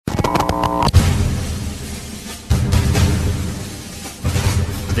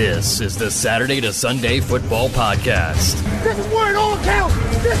This is the Saturday to Sunday Football Podcast. This is where it all counts.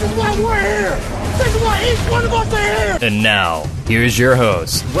 This is why we're here. This is why each one of us are here. And now, here's your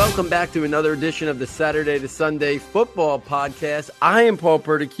host. Welcome back to another edition of the Saturday to Sunday Football Podcast. I am Paul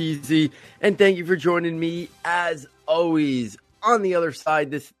Perticchese, and thank you for joining me as always. On the other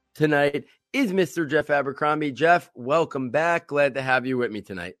side tonight is Mr. Jeff Abercrombie. Jeff, welcome back. Glad to have you with me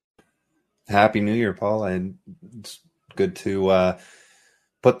tonight. Happy New Year, Paul. And it's good to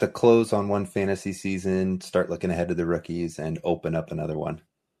put the close on one fantasy season, start looking ahead to the rookies, and open up another one.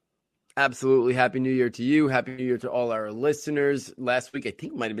 Absolutely. Happy New Year to you. Happy New Year to all our listeners. Last week, I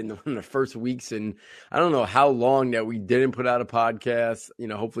think, might have been one of the first weeks, and I don't know how long that we didn't put out a podcast. You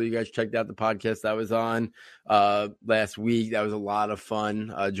know, hopefully you guys checked out the podcast I was on last week. That was a lot of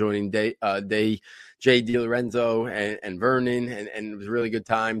fun, joining Jay DiLorenzo and Vernon, and it was a really good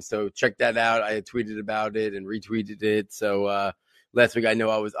time. So check that out. I had tweeted about it and retweeted it. So, last week, I know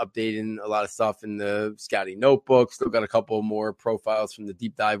I was updating a lot of stuff in the Scouting Notebook. Still got a couple more profiles from the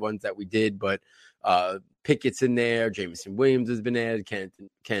deep dive ones that we did, but Pickett's in there. Jameson Williams has been added.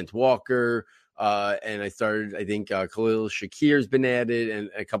 Kent Walker. And I started, I think, Khalil Shakir's been added, and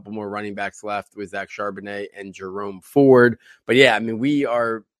a couple more running backs left with Zach Charbonnet and Jerome Ford. But yeah, I mean, we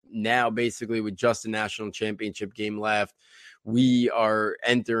are now basically with just a national championship game left. We are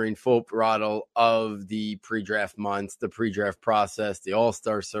entering full throttle of the pre-draft months, the pre-draft process, the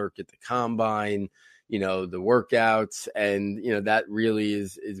all-star circuit, the combine, you know, the workouts. And, you know, that really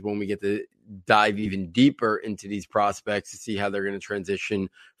is when we get to dive even deeper into these prospects to see how they're going to transition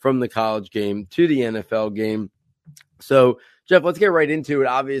from the college game to the NFL game. So, Jeff, let's get right into it.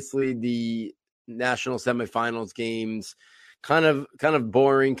 Obviously, the national semifinals games, kind of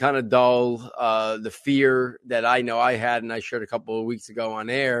boring, kind of dull. The fear that I know I had, and I shared a couple of weeks ago on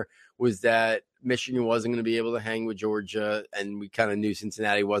air, was that Michigan wasn't going to be able to hang with Georgia, and we kind of knew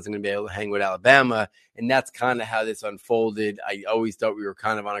Cincinnati wasn't going to be able to hang with Alabama, and that's kind of how this unfolded. I always thought we were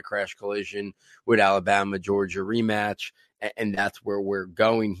kind of on a crash collision with Alabama-Georgia rematch, and that's where we're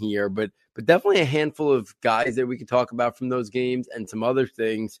going here. But definitely a handful of guys that we could talk about from those games and some other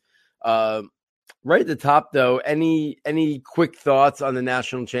things. Right at the top, though, any quick thoughts on the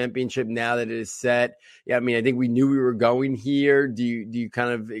national championship now that it is set? Yeah, I mean, I think we knew we were going here. Do you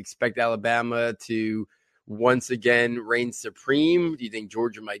kind of expect Alabama to once again reign supreme? Do you think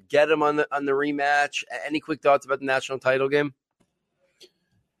Georgia might get them on the rematch? Any quick thoughts about the national title game?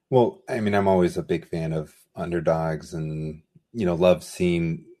 Well, I mean, I'm always a big fan of underdogs, and love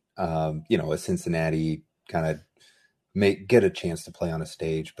seeing a Cincinnati kind of get a chance to play on a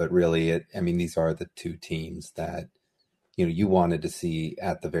stage. But really, these are the two teams that, you wanted to see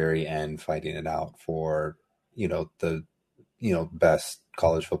at the very end fighting it out for, the, best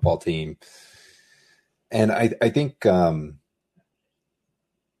college football team. And I think I'm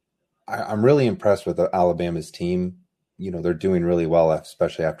really impressed with Alabama's team. They're doing really well,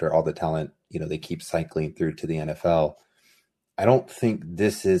 especially after all the talent, they keep cycling through to the NFL. I don't think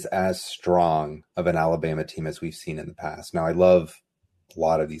this is as strong of an Alabama team as we've seen in the past. Now, I love a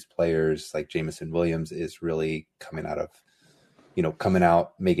lot of these players, like Jameson Williams is really coming out,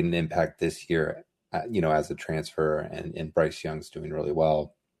 making an impact this year, as a transfer, and Bryce Young's doing really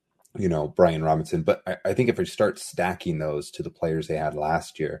well, Brian Robinson. But I think if we start stacking those to the players they had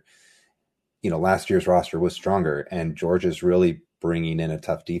last year, last year's roster was stronger, and Georgia's really bringing in a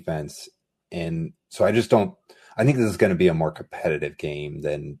tough defense. And so I think this is going to be a more competitive game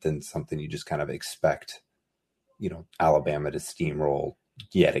than something you just kind of expect, Alabama to steamroll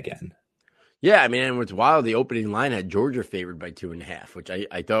yet again. Yeah, I mean, and what's wild, the opening line had Georgia favored by 2.5, which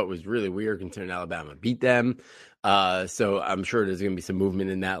I thought was really weird considering Alabama beat them. So I'm sure there's going to be some movement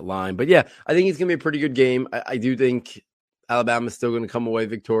in that line. But yeah, I think it's going to be a pretty good game. I do think Alabama's still going to come away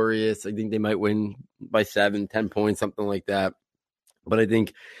victorious. I think they might win by 7, 10 points, something like that. But I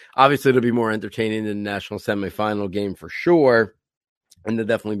think obviously it'll be more entertaining than the national semifinal game for sure. And there'll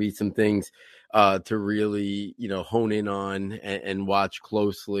definitely be some things to really, hone in on and watch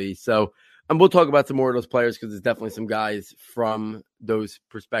closely. So, and we'll talk about some more of those players because there's definitely some guys from those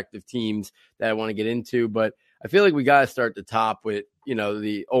prospective teams that I want to get into. But I feel like we got to start at the top with,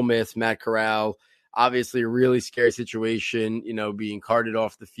 the Ole Miss, Matt Corral. Obviously a really scary situation, being carted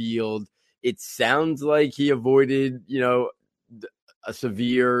off the field. It sounds like he avoided, a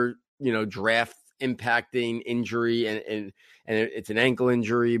severe, draft impacting injury, and it's an ankle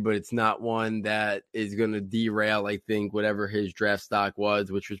injury, but it's not one that is going to derail, I think, whatever his draft stock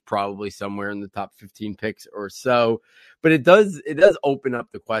was, which was probably somewhere in the top 15 picks or so. But it does open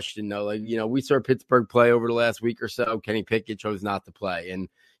up the question, though. Like, we saw Pittsburgh play over the last week or so. Kenny Pickett chose not to play. And,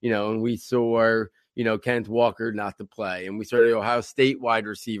 and we saw, Kenneth Walker not to play, and we started Ohio State wide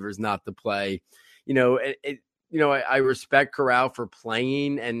receivers not to play. I respect Corral for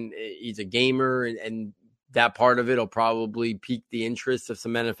playing, and he's a gamer, and that part of it will probably pique the interest of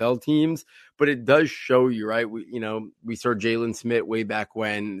some NFL teams. But it does show you, right? We saw Jalen Smith way back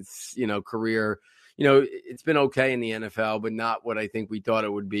when, career. It's been okay in the NFL, but not what I think we thought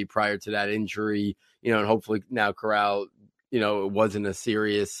it would be prior to that injury. And hopefully now Corral, it wasn't a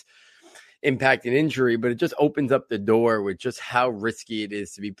serious impact and injury, but it just opens up the door with just how risky it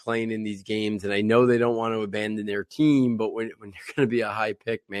is to be playing in these games. And I know they don't want to abandon their team, but when you're going to be a high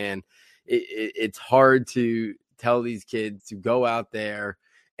pick, man, it's hard to tell these kids to go out there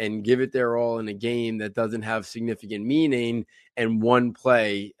and give it their all in a game that doesn't have significant meaning, and one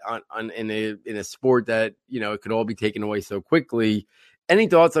play in a sport that, it could all be taken away so quickly. Any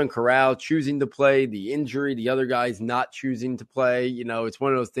thoughts on Corral choosing to play, the injury, the other guys not choosing to play? It's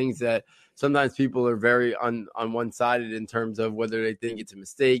one of those things that sometimes people are very on one-sided in terms of whether they think it's a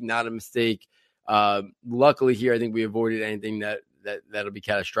mistake, not a mistake. Luckily here, I think we avoided anything that'll be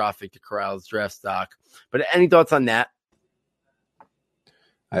catastrophic to Corral's draft stock. But any thoughts on that?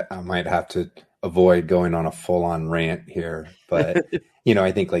 I might have to avoid going on a full-on rant here, but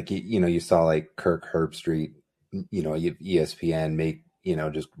I think you saw like Kirk Herbstreit, ESPN make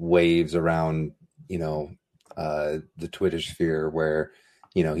just waves around the Twitter sphere where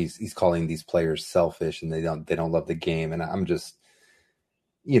he's calling these players selfish and they don't love the game, and I'm just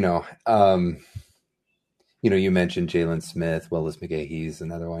you mentioned Jalen Smith, Willis McGahee's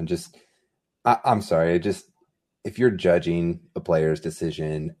another one. I'm sorry, if you're judging a player's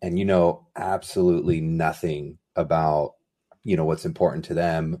decision and absolutely nothing about what's important to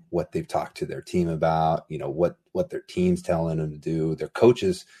them, what they've talked to their team about, what their team's telling them to do, their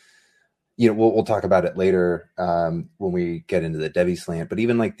coaches, we'll talk about it later when we get into the Devy slant, but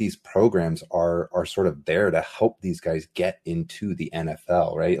even like these programs are sort of there to help these guys get into the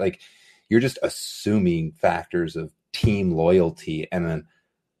NFL, right? Like you're just assuming factors of team loyalty. And then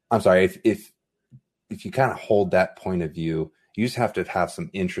I'm sorry, if you kind of hold that point of view, you just have to have some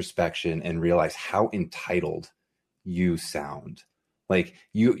introspection and realize how entitled you sound. Like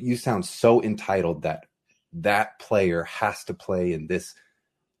you sound so entitled that player has to play in this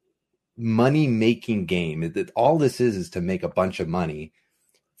money-making game. That all this is to make a bunch of money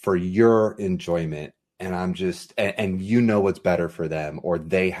for your enjoyment. And I'm just, and what's better for them, or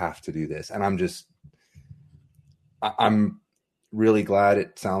they have to do this. And I'm really glad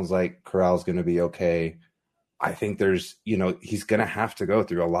it sounds like Corral's going to be okay. I think there's, he's going to have to go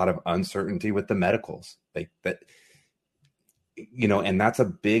through a lot of uncertainty with the medicals, like that, and that's a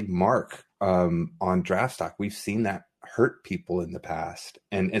big mark on draft stock. We've seen that hurt people in the past.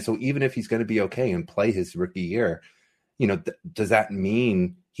 And so even if he's going to be okay and play his rookie year, does that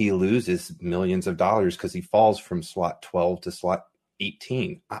mean he loses millions of dollars because he falls from slot 12 to slot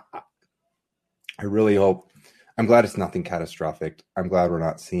 18? I really hope. I'm glad it's nothing catastrophic. I'm glad we're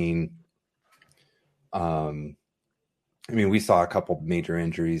not seeing. We saw a couple major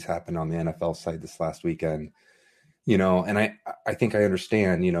injuries happen on the NFL side this last weekend. And I think I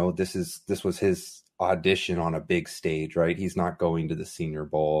understand. This was his audition on a big stage, right? He's not going to the Senior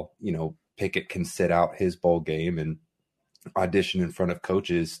Bowl. Pickett can sit out his bowl game and audition in front of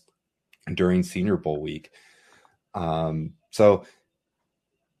coaches during Senior Bowl week. So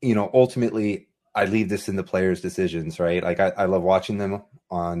ultimately, I leave this in the players' decisions, right? Like I love watching them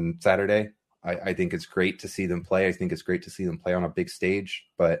on Saturday. I think it's great to see them play. I think it's great to see them play on a big stage,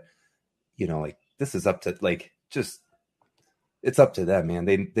 but this is up to it's up to them, man.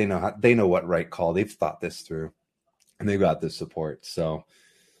 They know what right call. They've thought this through and they've got this support. So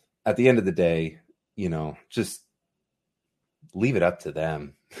at the end of the day, just leave it up to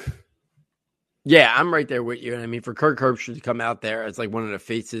them. Yeah, I'm right there with you. And for Kirk Herbstreit to come out there as like one of the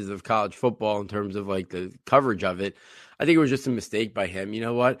faces of college football in terms of like the coverage of it, I think it was just a mistake by him. You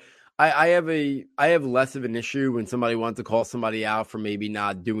know what? I have less of an issue when somebody wants to call somebody out for maybe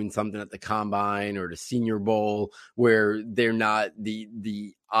not doing something at the combine or the Senior Bowl where they're not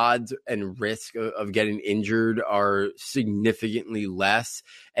the odds and risk of getting injured are significantly less.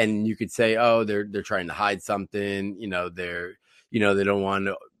 And you could say, oh, they're trying to hide something. They don't want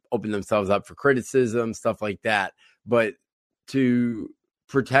to open themselves up for criticism, stuff like that. But to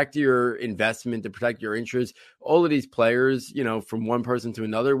protect your investment, to protect your interests, all of these players, from one person to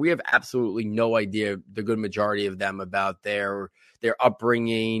another, we have absolutely no idea, the good majority of them, about their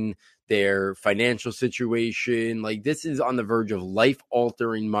upbringing, their financial situation. Like this is on the verge of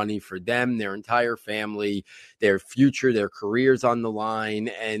life-altering money for them, their entire family, their future, their careers on the line.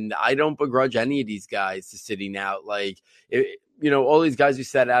 And I don't begrudge any of these guys to sitting out. Like, all these guys who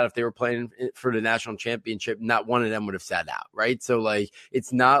sat out, if they were playing for the national championship, not one of them would have sat out, right? So, like,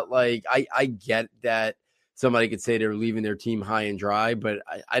 it's not like I get that somebody could say they're leaving their team high and dry, but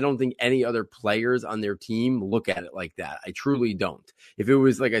I don't think any other players on their team look at it like that. I truly don't. If it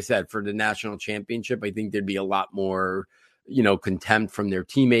was, like I said, for the national championship, I think there'd be a lot more contempt from their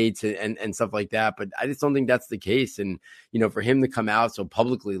teammates and stuff like that. But I just don't think that's the case. And, for him to come out so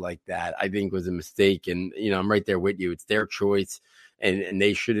publicly like that, I think was a mistake. And, I'm right there with you. It's their choice, and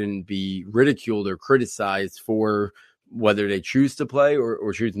they shouldn't be ridiculed or criticized for whether they choose to play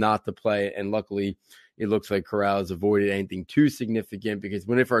or choose not to play. And luckily, it looks like Corrales avoided anything too significant, because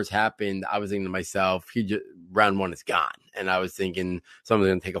when it first happened, I was thinking to myself, round one is gone. And I was thinking someone's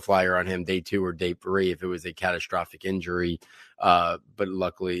going to take a flyer on him day 2 or day 3 if it was a catastrophic injury. But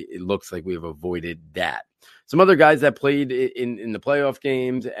luckily, it looks like we've avoided that. Some other guys that played in the playoff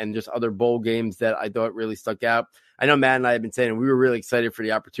games and just other bowl games that I thought really stuck out. I know Matt and I have been saying we were really excited for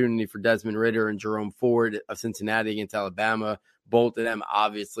the opportunity for Desmond Ridder and Jerome Ford of Cincinnati against Alabama. Both of them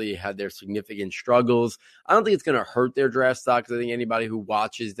obviously had their significant struggles. I don't think it's going to hurt their draft stock, because I think anybody who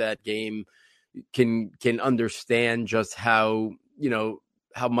watches that game can understand just how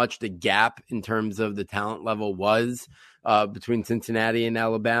much the gap in terms of the talent level was between Cincinnati and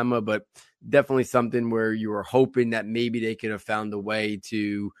Alabama. But definitely something where you were hoping that maybe they could have found a way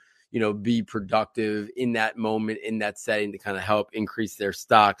to be productive in that moment, in that setting, to kind of help increase their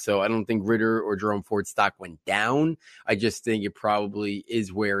stock. So I don't think Ridder or Jerome Ford's stock went down. I just think it probably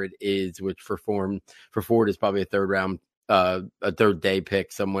is where it is, which for Ford is probably a third day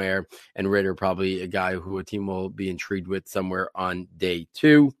pick somewhere, and Ridder probably a guy who a team will be intrigued with somewhere on day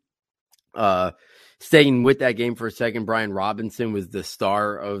 2. Staying with that game for a second, Brian Robinson was the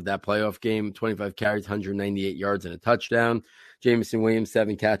star of that playoff game. 25 carries, 198 yards, and a touchdown. Jameson Williams,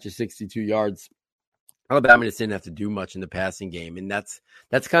 7 catches, 62 yards. Alabama just didn't have to do much in the passing game. And that's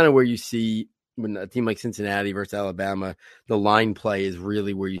kind of where you see, when a team like Cincinnati versus Alabama, the line play is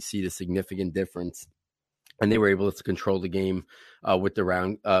really where you see the significant difference. And they were able to control the game with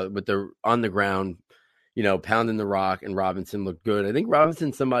the on the ground, pounding the rock, and Robinson looked good. I think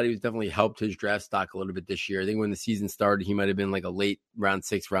Robinson's somebody who's definitely helped his draft stock a little bit this year. I think when the season started, he might have been like a late round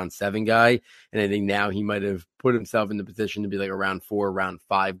 6, round 7 guy. And I think now he might have put himself in the position to be like a round 4, round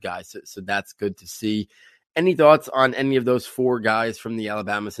 5 guy. So that's good to see. Any thoughts on any of those 4 guys from the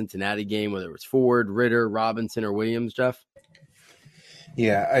Alabama-Cincinnati game, whether it was Ford, Ridder, Robinson, or Williams, Jeff?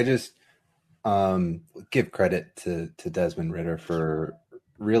 Yeah, I just give credit to Desmond Ridder for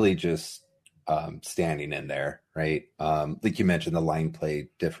really just standing in there, right? Like you mentioned, the line play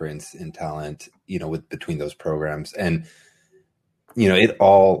difference in talent, with between those programs. And, it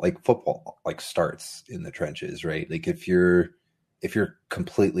all, like, football, like, starts in the trenches, right? Like, if you're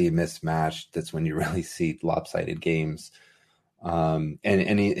completely mismatched, that's when you really see lopsided games. And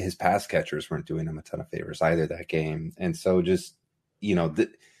his pass catchers weren't doing him a ton of favors either that game. And so just,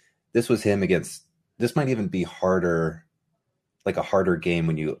 this was him against, this might even be harder, like a harder game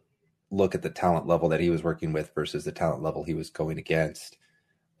when you look at the talent level that he was working with versus the talent level he was going against,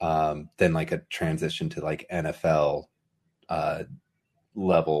 than like a transition to like NFL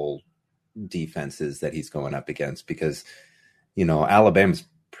level defenses that he's going up against, because, Alabama's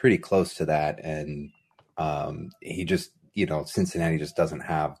pretty close to that. And he just, Cincinnati just doesn't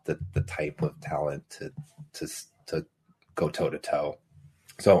have the type of talent to go toe to toe.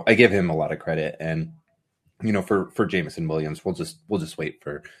 So I give him a lot of credit. And, for Jameson Williams, we'll just wait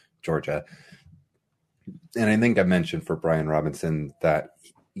for Georgia. And I think I mentioned for Brian Robinson that,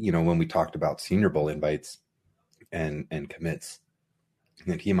 when we talked about Senior Bowl invites and commits,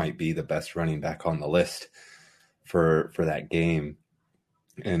 that he might be the best running back on the list for that game.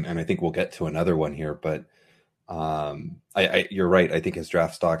 And I think we'll get to another one here, but you're right. I think his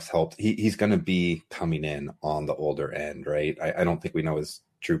draft stocks helped. He's going to be coming in on the older end, right? I don't think we know his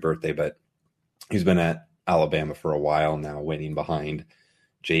true birthday, but he's been at Alabama for a while now, winning behind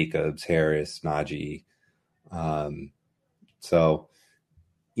Jacobs, Harris, Najee. So,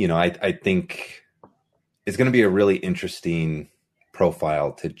 I think it's going to be a really interesting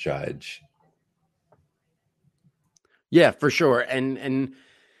profile to judge. Yeah, for sure. And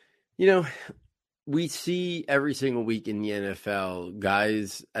we see every single week in the NFL,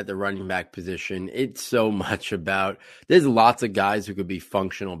 guys at the running back position. It's so much about, there's lots of guys who could be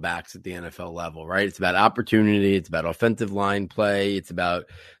functional backs at the NFL level, right? It's about opportunity. It's about offensive line play. It's about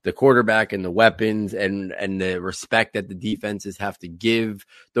the quarterback and the weapons and the respect that the defenses have to give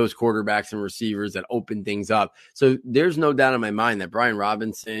those quarterbacks and receivers that open things up. So there's no doubt in my mind that Brian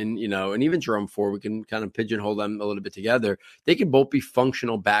Robinson, and even Jerome Ford, we can kind of pigeonhole them a little bit together. They can both be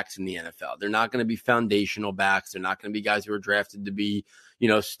functional backs in the NFL. They're not going to be foundational backs. They're not going to be guys who are drafted to be,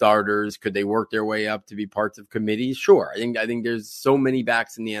 starters. Could they work their way up to be parts of committees? Sure. I think there's so many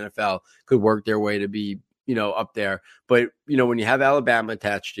backs in the NFL could work their way to be, up there. But, when you have Alabama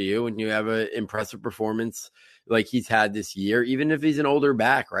attached to you and you have an impressive performance like he's had this year, even if he's an older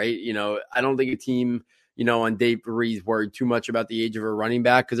back, right? I don't think a team, on day 3 is worried too much about the age of a running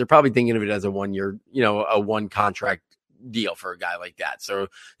back because they're probably thinking of it as a 1 year, a one contract deal for a guy like that. So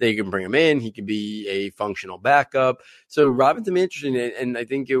they can bring him in. He can be a functional backup. So Robinson interesting. And I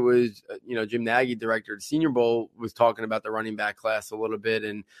think it was, Jim Nagy, director of the Senior Bowl, was talking about the running back class a little bit.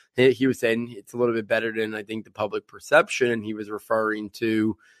 And he was saying it's a little bit better than I think the public perception. And he was referring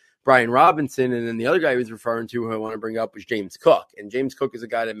to Brian Robinson. And then the other guy he was referring to, who I want to bring up, was James Cook. And James Cook is a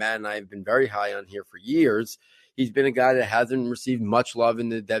guy that Matt and I have been very high on here for years. He's been a guy that hasn't received much love in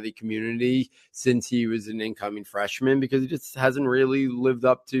the Devy community since he was an incoming freshman because he just hasn't really lived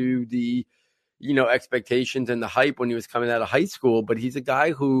up to the, expectations and the hype when he was coming out of high school. But he's a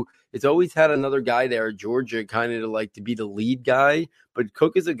guy who has always had another guy there at Georgia kind of to be the lead guy. But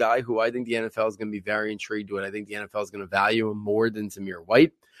Cook is a guy who I think the NFL is going to be very intrigued with. I think the NFL is going to value him more than Zamir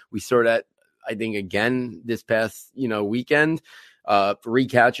White. We saw that, I think, again this past, weekend. 3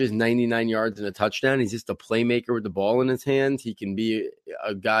 catches, 99 yards, and a touchdown. He's just a playmaker with the ball in his hands. He can be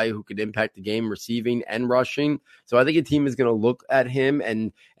a guy who could impact the game receiving and rushing. So I think a team is going to look at him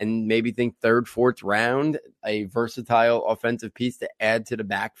and maybe think 3rd, 4th round, a versatile offensive piece to add to the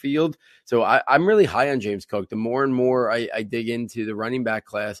backfield. So I'm really high on James Cook. The more and more I dig into the running back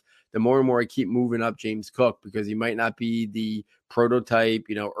class, the more and more I keep moving up James Cook because he might not be the prototype,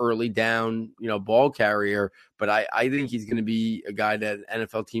 early down, ball carrier, but I think he's going to be a guy that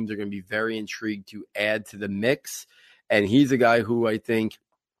NFL teams are going to be very intrigued to add to the mix. And he's a guy who I think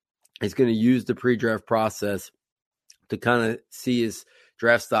is going to use the pre-draft process to kind of see his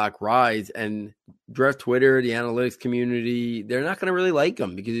draft stock rise. And draft Twitter, the analytics community, they're not going to really like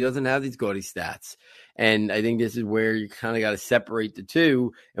him because he doesn't have these gaudy stats. And I think this is where you kind of got to separate the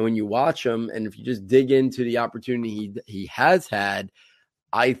two. And when you watch him, and if you just dig into the opportunity he has had,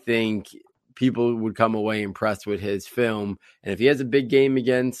 I think people would come away impressed with his film. And if he has a big game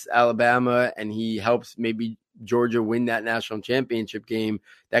against Alabama and he helps maybe Georgia win that national championship game,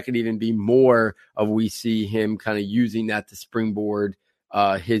 that could even be more of we see him kind of using that to springboard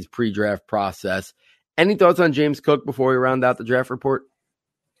his pre-draft process. Any thoughts on James Cook before we round out the draft report?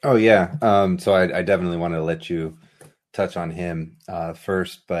 Oh, yeah. So I definitely want to let you touch on him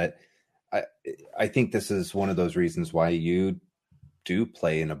first, but I think this is one of those reasons why you do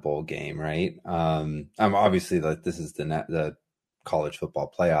play in a bowl game, right? I'm obviously this is the college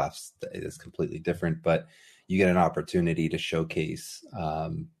football playoffs. It is completely different, but you get an opportunity to showcase a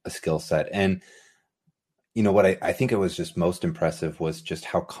skill set. And what I think it was just most impressive was just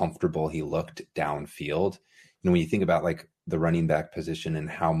how comfortable he looked downfield. When you think about like the running back position and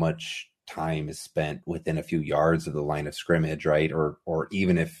how much time is spent within a few yards of the line of scrimmage, right? Or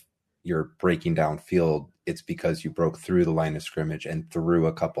even if you're breaking downfield, it's because you broke through the line of scrimmage and through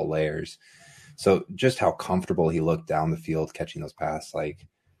a couple layers. So just how comfortable he looked down the field catching those passes, like,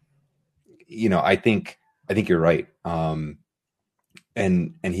 I think you're right.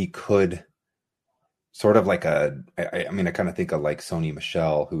 And he could sort of like I kind of think of like Sony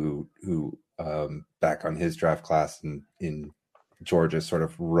Michel, who back on his draft class in Georgia sort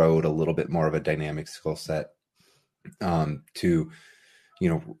of rode a little bit more of a dynamic skill set to,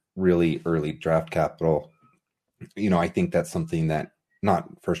 really early draft capital. I think that's something that not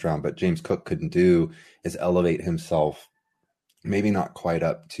first round, but James Cook couldn't do, is elevate himself, maybe not quite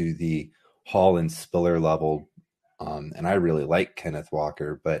up to the Hall and Spiller level. And I really like Kenneth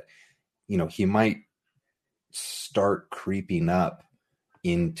Walker, but, he might start creeping up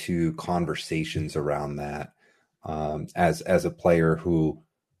into conversations around that as a player who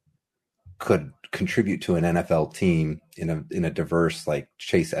could contribute to an NFL team in a diverse like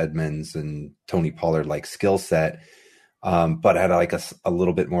Chase Edmonds and Tony Pollard like skill set, but at like a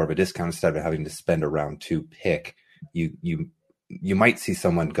little bit more of a discount instead of having to spend a round 2 pick. You might see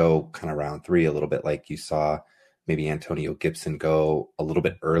someone go kind of round 3 a little bit, like you saw maybe Antonio Gibson go a little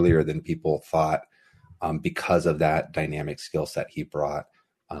bit earlier than people thought, because of that dynamic skill set he brought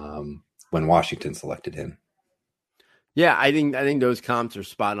when Washington selected him. Yeah, I think those comps are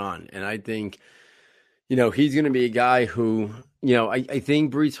spot on. And I think, he's going to be a guy who, I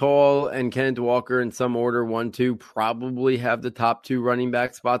think Breece Hall and Kenneth Walker in some order, 1, 2, probably have the top 2 running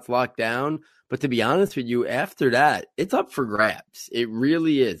back spots locked down. But to be honest with you, after that, it's up for grabs. It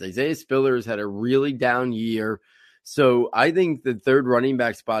really is. Isaiah Spiller has had a really down year. So I think the 3rd running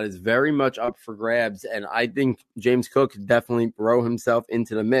back spot is very much up for grabs. And I think James Cook could definitely throw himself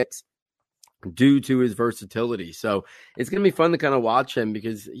into the mix. due to his versatility. So it's going to be fun to kind of watch him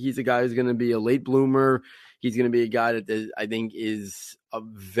because he's a guy who's going to be a late bloomer. He's going to be a guy that I think is a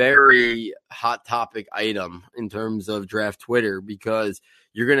very hot topic item in terms of draft Twitter, because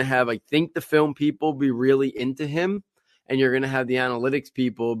you're going to have, I think, the film people be really into him, and you're going to have the analytics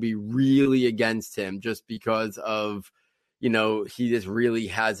people be really against him just because of, you know, he just really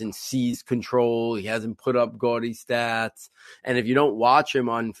hasn't seized control. He hasn't put up gaudy stats. And if you don't watch him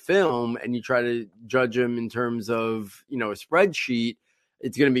on film and you try to judge him in terms of, you know, a spreadsheet,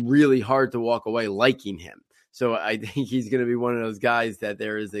 it's going to be really hard to walk away liking him. So I think he's going to be one of those guys that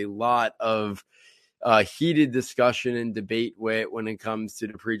there is a lot of heated discussion and debate with when it comes to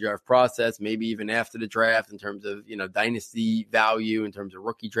the pre-draft process, maybe even after the draft in terms of, you know, dynasty value, in terms of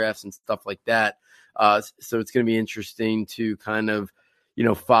rookie drafts and stuff like that. So it's going to be interesting to kind of, you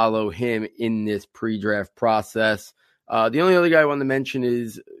know, follow him in this pre-draft process. The only other guy I want to mention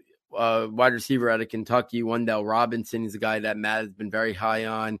is wide receiver out of Kentucky, Wan'Dale Robinson. He's a guy that Matt has been very high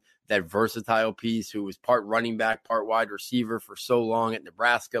on, that versatile piece who was part running back, part wide receiver for so long at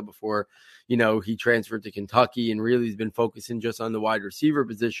Nebraska before, you know, he transferred to Kentucky and really has been focusing just on the wide receiver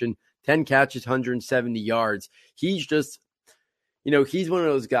position. 10 catches, 170 yards. He's just, you know, he's one of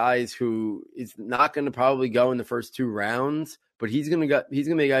those guys who is not going to probably go in the first 2 rounds, but he's going to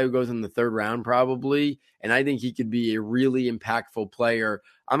be a guy who goes in the 3rd round probably. And I think he could be a really impactful player.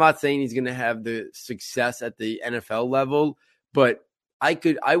 I'm not saying he's going to have the success at the NFL level, but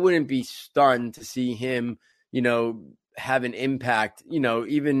I wouldn't be stunned to see him, you know, have an impact, you know,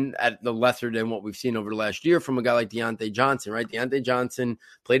 even at the lesser than what we've seen over the last year from a guy like Deontay Johnson, right? Deontay Johnson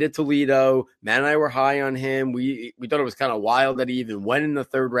played at Toledo. Matt and I were high on him. We thought it was kind of wild that he even went in the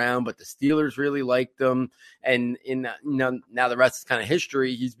 3rd round, but the Steelers really liked him. And now the rest is kind of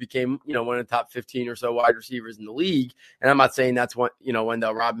history. He's became, you know, one of the top 15 or so wide receivers in the league. And I'm not saying that's what, you know,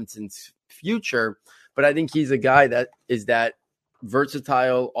 Wan'Dale Robinson's future, but I think he's a guy that is that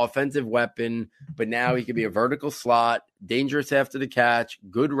versatile offensive weapon, but now he could be a vertical slot, dangerous after the catch,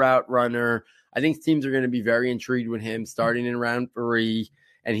 good route runner. I think teams are going to be very intrigued with him starting in round 3,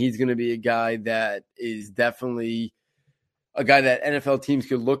 and he's going to be a guy that is definitely a guy that NFL teams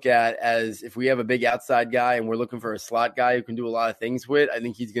could look at as, if we have a big outside guy and we're looking for a slot guy who can do a lot of things with, I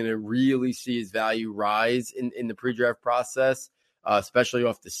think he's going to really see his value rise in the pre-draft process. Especially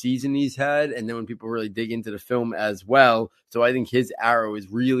off the season he's had, and then when people really dig into the film as well. So I think his arrow is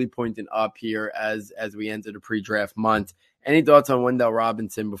really pointing up here as we enter the pre-draft month. Any thoughts on Wan'Dale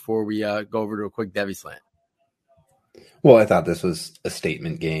Robinson before we go over to a quick Devy slant? Well, I thought this was a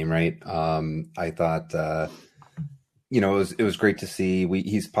statement game, right? I thought, you know, it was great to see.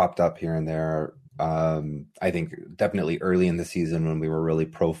 He's popped up here and there. I think definitely early in the season when we were really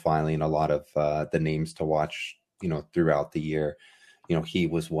profiling a lot of the names to watch, you know, throughout the year. You know, he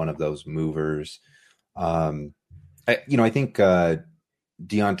was one of those movers. I think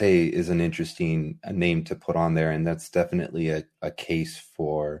Deontay is an interesting name to put on there, and that's definitely a case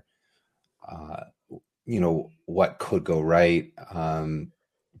for, you know, what could go right.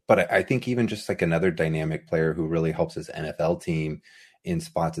 But I think even just like another dynamic player who really helps his NFL team in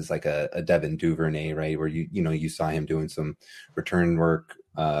spots is like a Devin Duvernay, right? Where you saw him doing some return work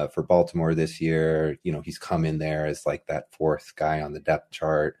for Baltimore this year. You know, he's come in there as like that 4th guy on the depth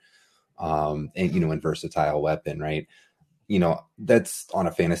chart, and, you know, and versatile weapon, right? You know, that's on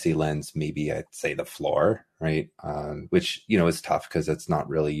a fantasy lens, maybe I'd say the floor, right? Which, you know, is tough because it's not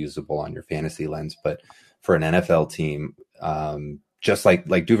really usable on your fantasy lens. But for an NFL team, just like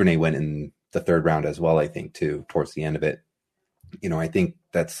Duvernay went in the 3rd round as well, I think, too, towards the end of it. You know, I think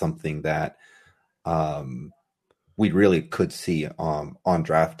that's something that we really could see on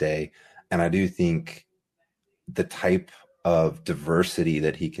draft day. And I do think the type of diversity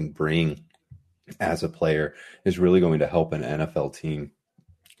that he can bring as a player is really going to help an NFL team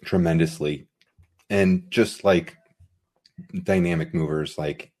tremendously. And just like dynamic movers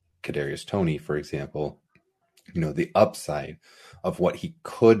like Kadarius Toney, for example, you know, the upside of what he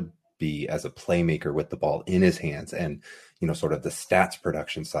could be as a playmaker with the ball in his hands and, you know, sort of the stats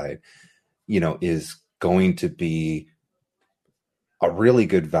production side, you know, is going to be a really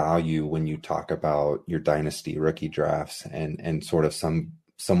good value when you talk about your dynasty rookie drafts and sort of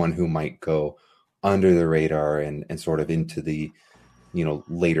someone who might go under the radar and sort of into the, you know,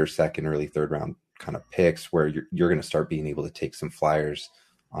 later 2nd, early 3rd round kind of picks where you're going to start being able to take some flyers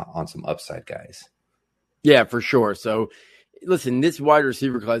on some upside guys. Yeah, for sure. So listen, this wide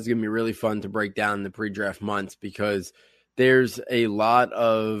receiver class is going to be really fun to break down in the pre-draft months because there's a lot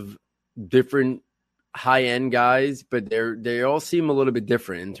of different high end guys, but they all seem a little bit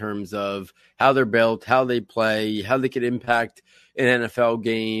different in terms of how they're built, how they play, how they could impact an NFL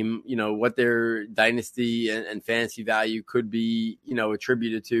game, what their dynasty and fantasy value could be,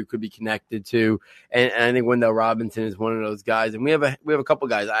 attributed to, could be connected to. And I think Wendell Robinson is one of those guys. And we have a couple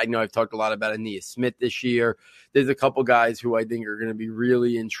guys. I know I've talked a lot about Ainias Smith this year. There's a couple guys who I think are going to be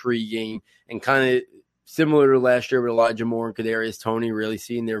really intriguing and kind of similar to last year with Elijah Moore and Kadarius Toney, really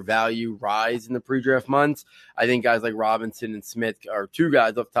seeing their value rise in the pre-draft months. I think guys like Robinson and Smith are two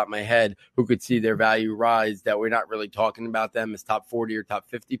guys off the top of my head who could see their value rise that we're not really talking about them as top 40 or top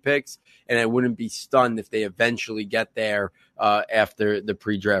 50 picks. And I wouldn't be stunned if they eventually get there after the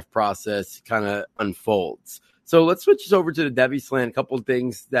pre-draft process kind of unfolds. So let's switch this over to the Devy slant. A couple of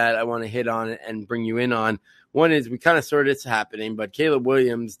things that I want to hit on and bring you in on. One is we kind of saw this happening, but Caleb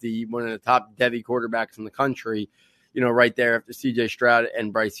Williams, one of the top Devy quarterbacks in the country, right there after C.J. Stroud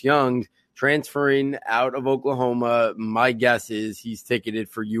and Bryce Young, transferring out of Oklahoma. My guess is he's ticketed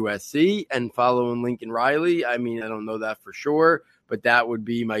for USC and following Lincoln Riley. I mean, I don't know that for sure, but that would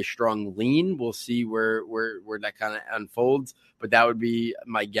be my strong lean. We'll see where that kind of unfolds, but that would be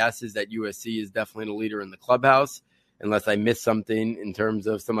my guess is that USC is definitely the leader in the clubhouse. Unless I miss something in terms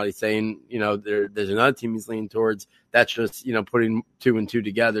of somebody saying, there's another team he's leaning towards. That's just, putting 2 and 2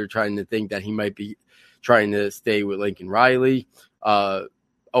 together, trying to think that he might be trying to stay with Lincoln Riley.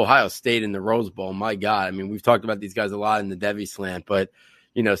 Ohio State in the Rose Bowl, my God. I mean, we've talked about these guys a lot in the Devy slant, but,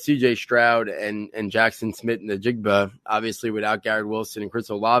 C.J. Stroud and Jackson Smith and the Jigba, obviously without Garrett Wilson and Chris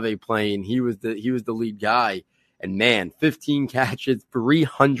Olave playing, he was the lead guy. And, man, 15 catches,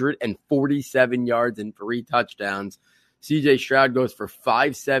 347 yards, and 3 touchdowns. C.J. Stroud goes for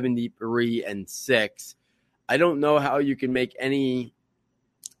 573 and 6. I don't know how you can make any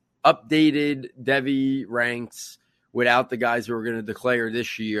updated Devy ranks without the guys who are going to declare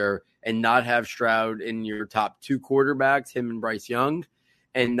this year and not have Stroud in your top 2 quarterbacks, him and Bryce Young,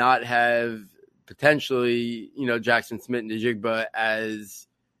 and not have potentially, Jackson Smith and Njigba as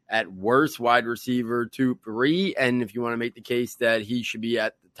at worst wide receiver 2, 3. And if you want to make the case that he should be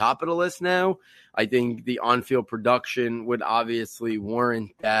at the top of the list now, I think the on-field production would obviously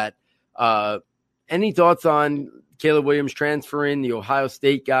warrant that. Any thoughts on Caleb Williams transferring, the Ohio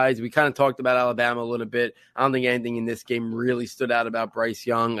State guys? We kind of talked about Alabama a little bit. I don't think anything in this game really stood out about Bryce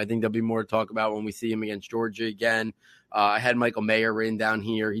Young. I think there'll be more to talk about when we see him against Georgia again. I had Michael Mayer written down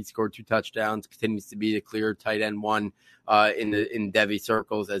here. He scored 2 touchdowns, continues to be the clear tight end 1 in Devy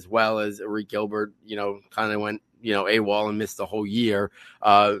circles, as well as Arik Gilbert, kind of went, AWOL and missed the whole year.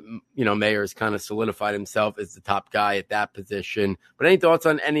 Mayer's kind of solidified himself as the top guy at that position. But any thoughts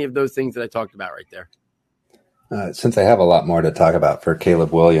on any of those things that I talked about right there? Since I have a lot more to talk about for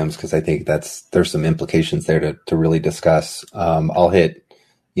Caleb Williams, because I think there's some implications there to really discuss. I'll hit,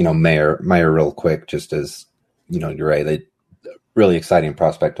 Mayer real quick, just as, you're right. They really exciting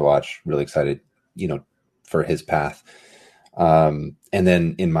prospect to watch. Really excited, for his path. And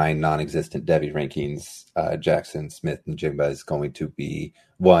then in my non-existent Devy rankings, Jackson Smith and Jigba is going to be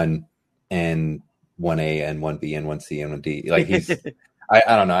 1 and 1A and 1B and 1C and 1D. Like he's,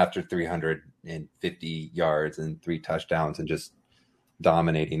 I don't know, after 350 yards and 3 touchdowns and just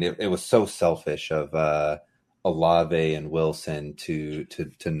dominating. It was so selfish of Olave and Wilson to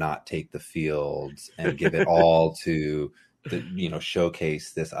not take the fields and give it all to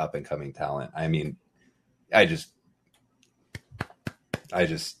showcase this up and coming talent. I mean, I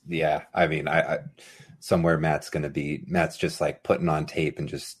somewhere Matt's just like putting on tape and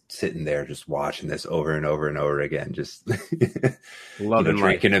just sitting there, just watching this over and over and over again, just loving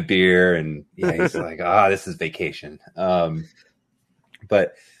drinking a beer. And he's like, this is vacation.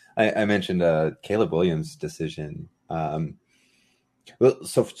 But I mentioned Caleb Williams' decision.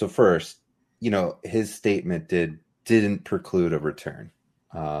 So first, his statement didn't preclude a return.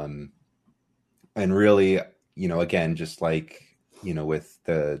 And really, again, just like, with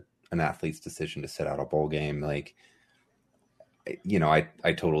an athlete's decision to sit out a bowl game, like,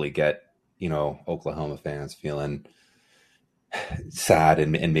 I totally get, Oklahoma fans feeling sad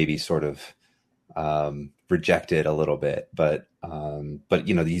and maybe sort of rejected a little bit, but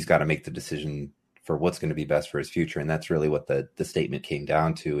he's got to make the decision for what's going to be best for his future. And that's really what the statement came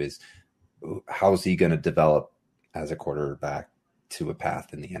down to, is how's he going to develop as a quarterback to a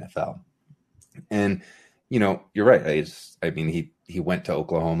path in the NFL. And, you're right. He went to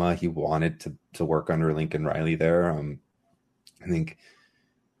Oklahoma. He wanted to work under Lincoln Riley there. I think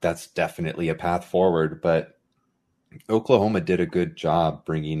that's definitely a path forward, but Oklahoma did a good job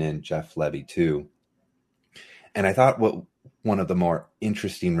bringing in Jeff Lebby too. And I thought one of the more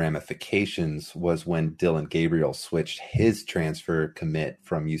interesting ramifications was when Dylan Gabriel switched his transfer commit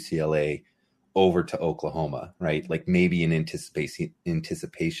from UCLA over to Oklahoma, right? Like maybe in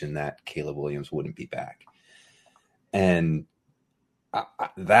anticipation that Caleb Williams wouldn't be back. And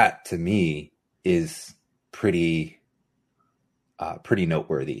that to me is pretty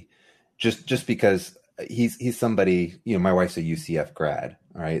noteworthy, just because he's somebody, my wife's a UCF grad.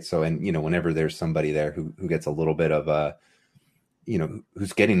 All right. So, and, whenever there's somebody there who gets a little bit of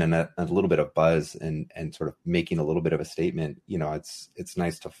who's getting a little bit of buzz and sort of making a little bit of a statement, it's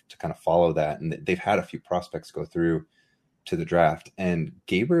nice to kind of follow that. And they've had a few prospects go through to the draft, and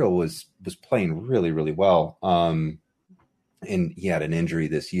Gabriel was playing really, really well. And he had an injury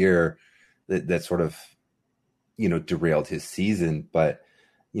this year that sort of, derailed his season. But,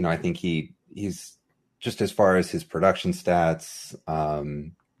 I think he's just, as far as his production stats,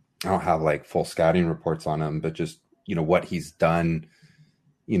 I don't have like full scouting reports on him, but just, what he's done,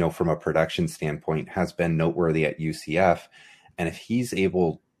 from a production standpoint has been noteworthy at UCF. And if he's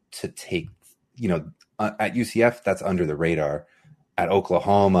able to take, at UCF, that's under the radar. At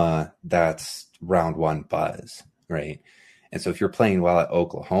Oklahoma, that's round one buzz, right? And so if you're playing well at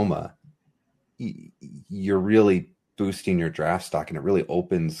Oklahoma, you're really boosting your draft stock, and it really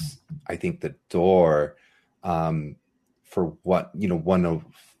opens, I think, the door for what, one of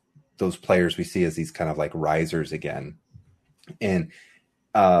those players we see as these kind of like risers again. And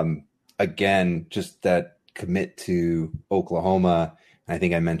again, just that commit to Oklahoma. I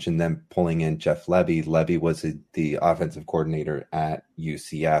think I mentioned them pulling in Jeff Lebby. Lebby was the offensive coordinator at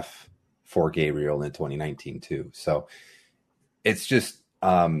UCF for Gabriel in 2019 too. So it's just,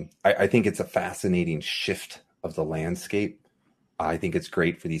 I think it's a fascinating shift of the landscape. I think it's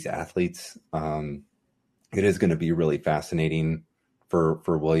great for these athletes. It is going to be really fascinating for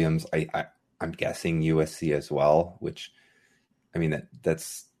Williams. I'm guessing USC as well, which, I mean,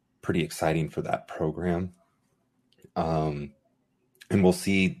 that's pretty exciting for that program. And we'll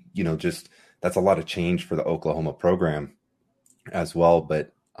see, just that's a lot of change for the Oklahoma program as well.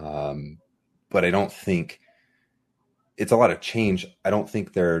 But I don't think it's a lot of change. I don't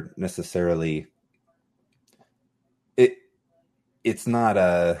think they're necessarily, it's not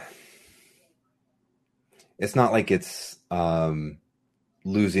like it's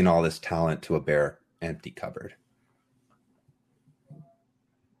losing all this talent to a bare empty cupboard.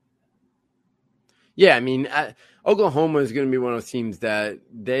 Yeah, I mean, Oklahoma is going to be one of those teams that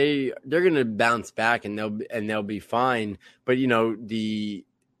they're going to bounce back and they'll be fine. But the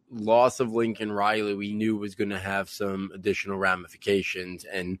loss of Lincoln Riley, we knew was going to have some additional ramifications,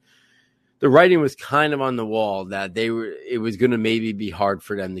 and the writing was kind of on the wall that it was going to maybe be hard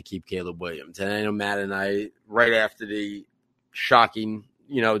for them to keep Caleb Williams. And I know Matt and I, right after the shocking,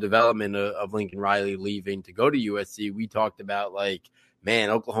 development of Lincoln Riley leaving to go to USC, we talked about like,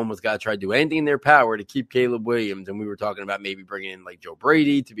 man, Oklahoma's got to try to do anything in their power to keep Caleb Williams. And we were talking about maybe bringing in like Joe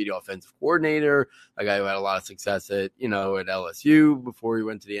Brady to be the offensive coordinator, a guy who had a lot of success at LSU before he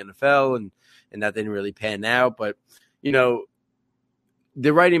went to the NFL, and that didn't really pan out. But,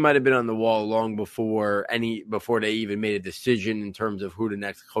 the writing might have been on the wall long before they even made a decision in terms of who the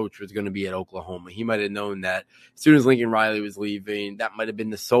next coach was going to be at Oklahoma. He might have known that as soon as Lincoln Riley was leaving, that might have been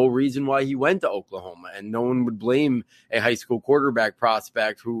the sole reason why he went to Oklahoma. And no one would blame a high school quarterback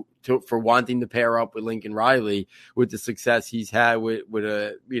prospect for wanting to pair up with Lincoln Riley with the success he's had with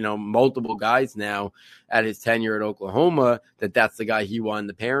multiple guys now at his tenure at Oklahoma, that's the guy he wanted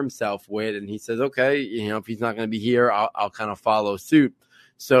to pair himself with. And he says, okay, if he's not going to be here, I'll kind of follow suit.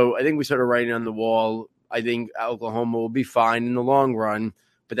 So I think we started writing on the wall. I think Oklahoma will be fine in the long run,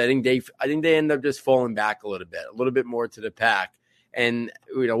 but I think they end up just falling back a little bit more to the pack. And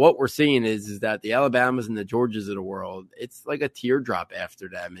what we're seeing is that the Alabamas and the Georgias of the world, it's like a teardrop after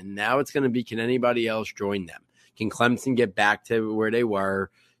them. And now it's going to be, can anybody else join them? Can Clemson get back to where they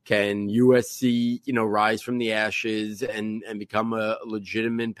were? Can USC, rise from the ashes and become a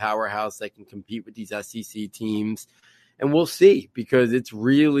legitimate powerhouse that can compete with these SEC teams? And we'll see, because it's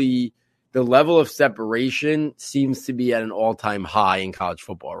really the level of separation seems to be at an all-time high in college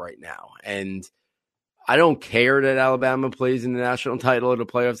football right now. And I don't care that Alabama plays in the national title or the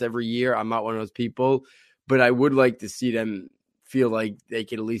playoffs every year. I'm not one of those people, but I would like to see them feel like they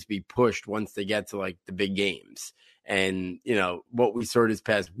could at least be pushed once they get to like the big games. And, what we saw this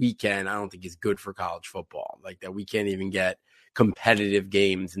past weekend, I don't think is good for college football. Like that we can't even get competitive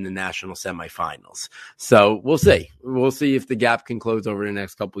games in the national semifinals. So we'll see. We'll see if the gap can close over the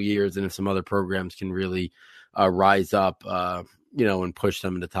next couple of years and if some other programs can really rise up, and push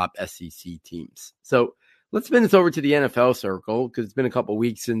some of the top SEC teams. So let's spin this over to the NFL circle because it's been a couple of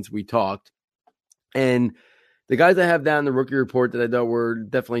weeks since we talked. And The guys I have down the rookie report that I thought were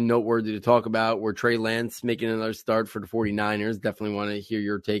definitely noteworthy to talk about were Trey Lance making another start for the 49ers. Definitely want to hear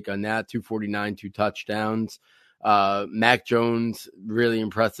your take on that. 249, 2 touchdowns. Mac Jones, really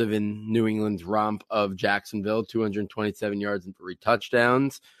impressive in New England's romp of Jacksonville, 227 yards and 3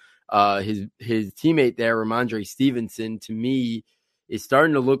 touchdowns. His teammate there, Ramondre Stevenson, to me, is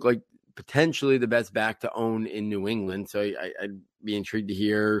starting to look like potentially the best back to own in New England. So I'd be intrigued to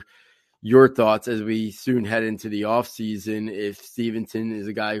hear your thoughts as we soon head into the offseason, if Stevenson is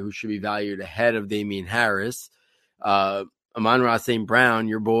a guy who should be valued ahead of Damian Harris. Amon-Ra St. Brown,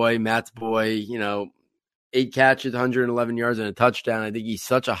 your boy, Matt's boy, 8 catches, 111 yards and a touchdown. I think he's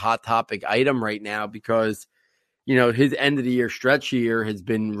such a hot topic item right now because, his end of the year stretch here has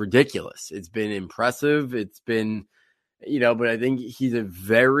been ridiculous. It's been impressive. It's been, but I think he's a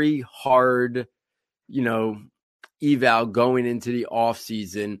very hard, eval going into the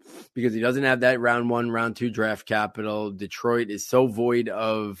offseason because he doesn't have that round 1, round 2 draft capital. Detroit is so void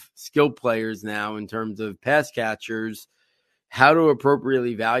of skill players now in terms of pass catchers. How to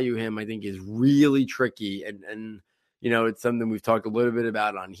appropriately value him, I think, is really tricky. And it's something we've talked a little bit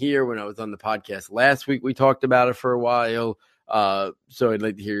about on here. When I was on the podcast last week, we talked about it for a while. So I'd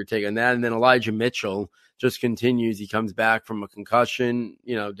like to hear your take on that. And then Elijah Mitchell just continues. He comes back from a concussion.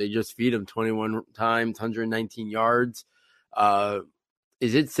 They just feed him 21 times, 119 yards.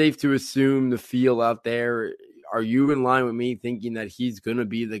 Is it safe to assume the feel out there? Are you in line with me thinking that he's going to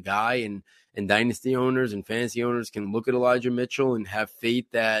be the guy and dynasty owners and fantasy owners can look at Elijah Mitchell and have faith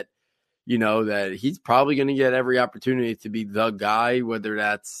that, that he's probably going to get every opportunity to be the guy, whether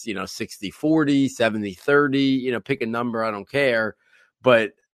that's, 60-40, 70-30, pick a number. I don't care.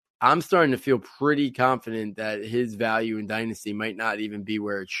 But I'm starting to feel pretty confident that his value in dynasty might not even be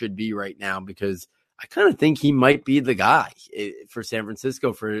where it should be right now because I kind of think he might be the guy for San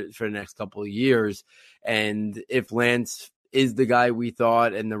Francisco for the next couple of years. And if Lance is the guy we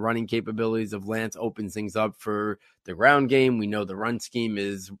thought and the running capabilities of Lance opens things up for the ground game, we know the run scheme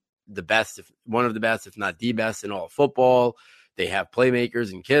is the best, one of the best, if not the best in all of football. They have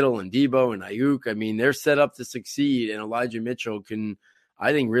playmakers in Kittle and Debo and Ayuk. I mean, they're set up to succeed, and Elijah Mitchell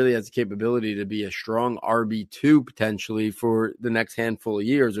I think really has the capability to be a strong RB2 potentially for the next handful of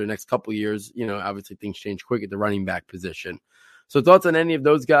years or next couple of years. Obviously things change quick at the running back position. So thoughts on any of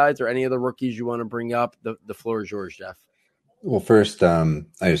those guys or any other rookies you want to bring up? The floor is yours, Jeff. Well, first, I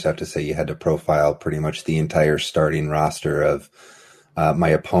just have to say you had to profile pretty much the entire starting roster of my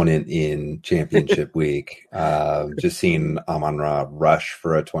opponent in championship week. Just seeing Amon-Ra rush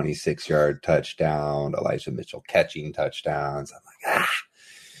for a 26-yard touchdown, Elijah Mitchell catching touchdowns. I'm like,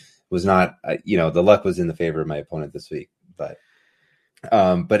 was not, the luck was in the favor of my opponent this week, but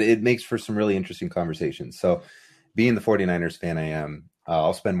it makes for some really interesting conversations. So being the 49ers fan I am,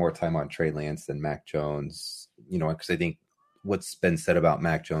 I'll spend more time on Trey Lance than Mac Jones, because I think what's been said about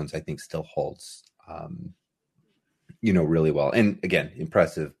Mac Jones, I think still holds, really well. And again,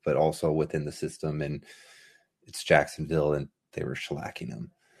 impressive, but also within the system, and it's Jacksonville and they were shellacking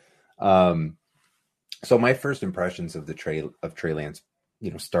him. So my first impressions of Trey Lance,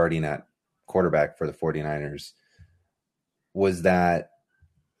 starting at quarterback for the 49ers was that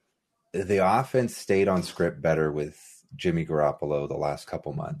the offense stayed on script better with Jimmy Garoppolo the last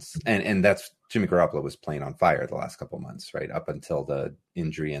couple months. And that's Jimmy Garoppolo was playing on fire the last couple months, right? Up until the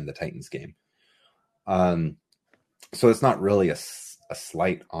injury in the Titans game. So it's not really a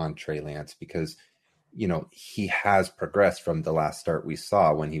slight on Trey Lance because, he has progressed from the last start we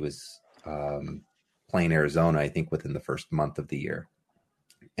saw when he was playing Arizona, I think within the first month of the year.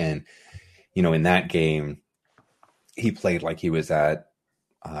 And, in that game, he played like he was at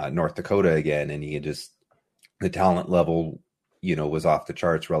North Dakota again, and he had just, the talent level, was off the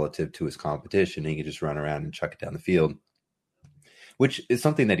charts relative to his competition. And he could just run around and chuck it down the field, which is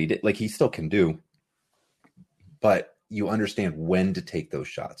something that he did, like he still can do. But you understand when to take those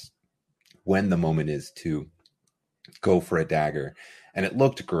shots, when the moment is to go for a dagger. And it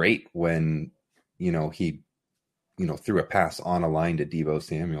looked great when, he, threw a pass on a line to Deebo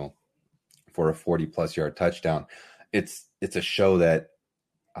Samuel for a 40+ yard touchdown. It's a show that,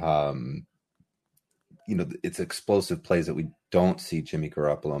 it's explosive plays that we don't see Jimmy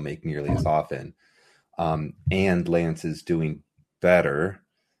Garoppolo make nearly as often. And Lance is doing better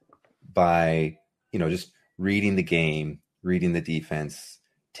by, just reading the game, reading the defense,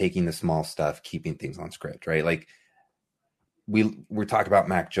 taking the small stuff, keeping things on script, right? Like we're talking about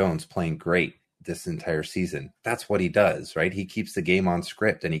Mac Jones playing great this entire season. That's what he does, right? He keeps the game on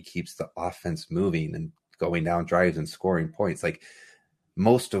script and he keeps the offense moving and going down drives and scoring points. Like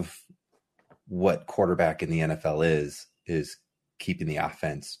most of what quarterback in the NFL is keeping the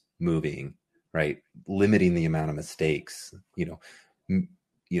offense moving right? Limiting the amount of mistakes, when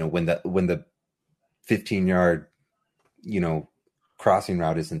the 15-yard, crossing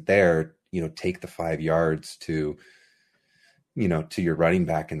route isn't there, take the 5 yards to your running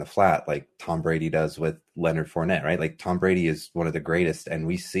back in the flat, like Tom Brady does with Leonard Fournette, right? Like Tom Brady is one of the greatest, and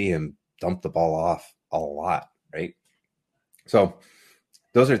we see him dump the ball off a lot, right? So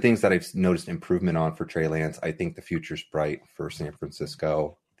those are things that I've noticed improvement on for Trey Lance. I think the future's bright for San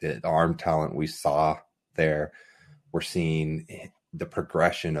Francisco. The arm talent we saw there, we're seeing the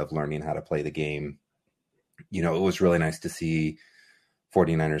progression of learning how to play the game. It was really nice to see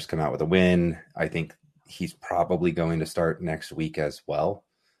 49ers come out with a win. I think he's probably going to start next week as well,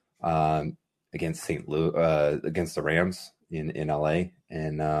 against St. Louis, against the Rams in LA.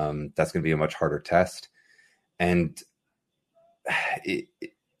 And that's going to be a much harder test. And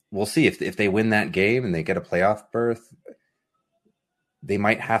we'll see if they win that game and they get a playoff berth, they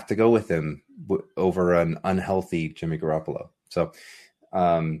might have to go with him over an unhealthy Jimmy Garoppolo. So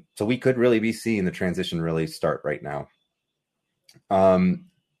we could really be seeing the transition really start right now.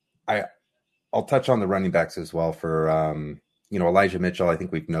 I'll touch on the running backs as well for, Elijah Mitchell. I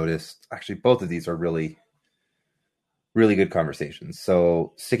think we've noticed actually both of these are really, really good conversations.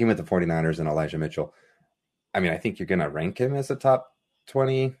 So sticking with the 49ers and Elijah Mitchell, I think you're going to rank him as a top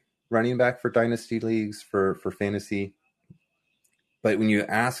 20 running back for dynasty leagues for fantasy. But when you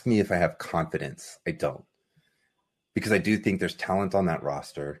ask me if I have confidence, I don't, because I do think there's talent on that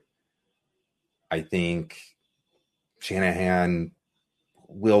roster. I think Shanahan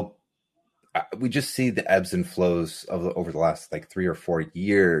we just see the ebbs and flows over the last 3 or 4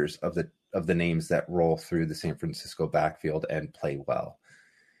 years of the names that roll through the San Francisco backfield and play well.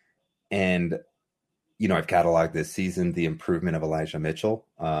 And, I've cataloged this season, the improvement of Elijah Mitchell,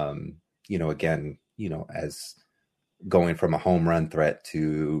 again, as going from a home run threat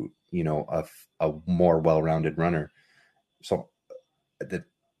to, a more well-rounded runner. So the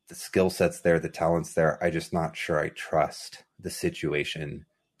skill sets there, the talents there, I'm just not sure I trust the situation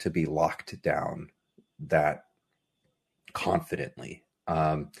to be locked down that confidently.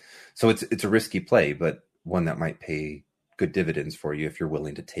 So it's a risky play, but one that might pay good dividends for you if you're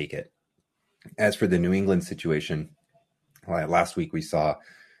willing to take it. As for the New England situation, last week we saw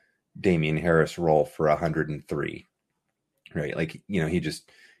Damian Harris roll for 103, right?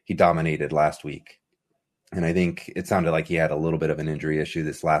 He dominated last week. And I think it sounded like he had a little bit of an injury issue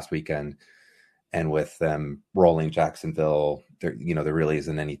this last weekend. And with them rolling Jacksonville, there really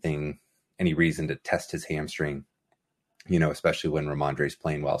isn't any reason to test his hamstring, especially when Ramondre's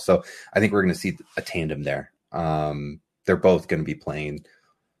playing well. So I think we're going to see a tandem there. They're both going to be playing.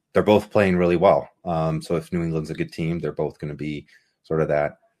 They're both playing really well. So if New England's a good team, they're both going to be sort of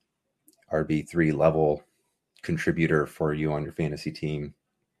that RB3 level contributor for you on your fantasy team.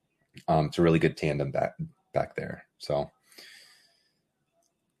 It's a really good tandem back there. So,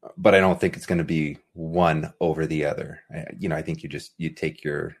 but I don't think it's going to be one over the other. I think you take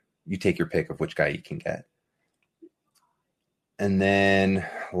your pick of which guy you can get. And then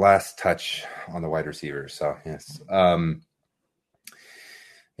last touch on the wide receivers. So yes.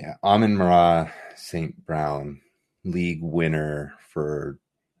 Amon-Ra St. Brown, league winner for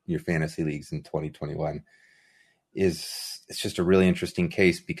your fantasy leagues in 2021 it's just a really interesting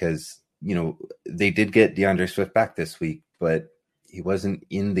case because, they did get DeAndre Swift back this week, but he wasn't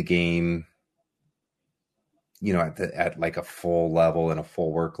in the game, at like a full level and a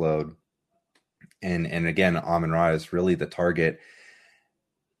full workload. And again, Amon-Ra is really the target.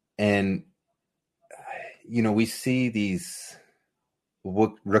 And, we see these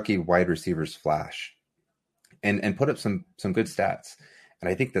rookie wide receivers flash and put up some good stats. And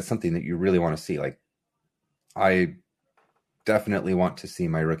I think that's something that you really want to see. Like, I definitely want to see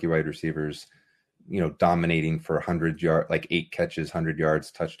my rookie wide receivers, dominating for 100 yards, like 8 catches, 100 yards,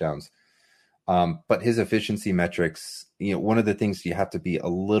 touchdowns. But his efficiency metrics, one of the things you have to be a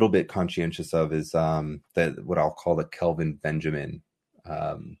little bit conscientious of is that what I'll call the Kelvin Benjamin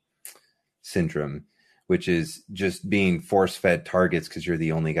syndrome, which is just being force-fed targets because you're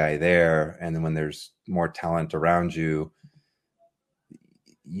the only guy there. And then when there's more talent around you,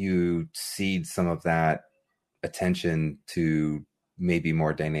 you cede some of that attention to maybe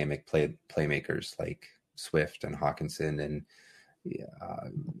more dynamic playmakers like Swift and Hawkinson. And,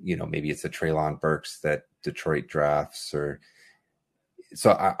 maybe it's a Treylon Burks that Detroit drafts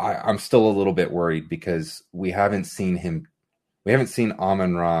so I'm still a little bit worried because we haven't seen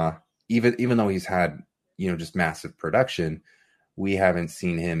Amon-Ra, even though he's had, just massive production, we haven't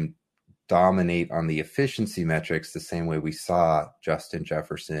seen him dominate on the efficiency metrics the same way we saw Justin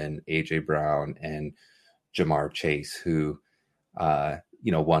Jefferson, AJ Brown, and Jamar Chase, who,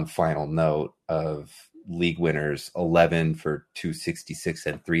 one final note of league winners, 11 for 266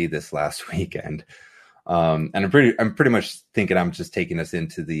 and 3 this last weekend. And I'm pretty much thinking I'm just taking us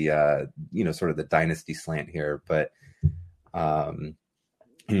into the, sort of the dynasty slant here, but,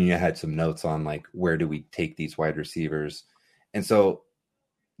 you had some notes on like, where do we take these wide receivers? And so,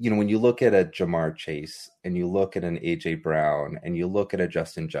 when you look at a Jamar Chase and you look at an AJ Brown and you look at a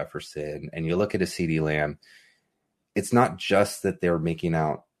Justin Jefferson and you look at a CeeDee Lamb, it's not just that they're making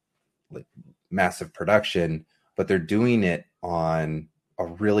out like massive production, but they're doing it on a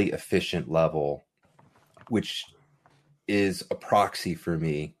really efficient level, which is a proxy for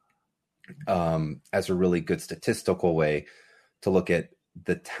me as a really good statistical way to look at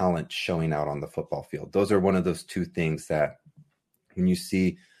the talent showing out on the football field. Those are one of those two things that when you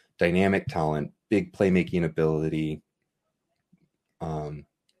see dynamic talent, big playmaking ability,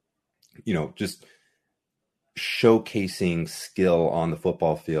 just showcasing skill on the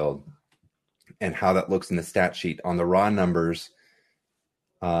football field and how that looks in the stat sheet on the raw numbers.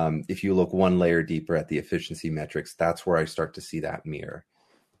 If you look one layer deeper at the efficiency metrics, that's where I start to see that mirror.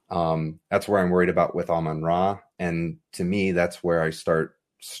 That's where I'm worried about with Amon-Ra. And to me, that's where I start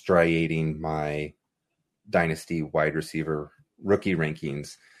striating my dynasty wide receiver rookie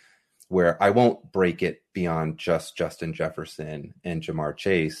rankings, where I won't break it beyond just Justin Jefferson and Jamar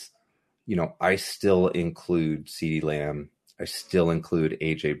Chase. I still include CeeDee Lamb. I still include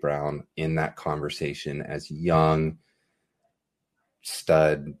AJ Brown in that conversation as young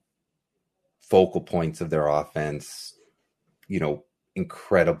stud focal points of their offense,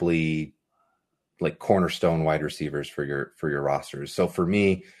 incredibly like cornerstone wide receivers for your rosters. So for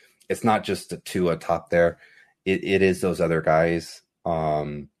me, it's not just the two atop there. It is those other guys.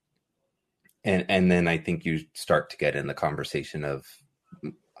 And then I think you start to get in the conversation of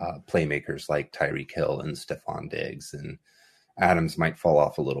playmakers like Tyreek Hill and Stephon Diggs, and Adams might fall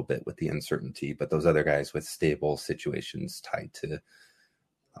off a little bit with the uncertainty, but those other guys with stable situations tied to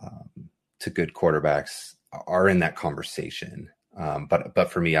good quarterbacks are in that conversation.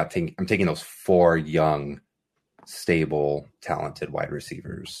 But for me, I'm taking those 4 young, stable, talented wide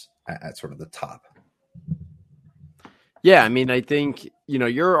receivers at sort of the top. Yeah, I mean, I think,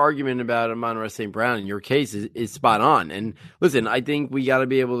 your argument about Amon-Ra St. Brown in your case is spot on. And listen, I think we got to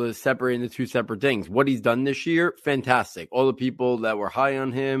be able to separate into two separate things. What he's done this year, fantastic. All the people that were high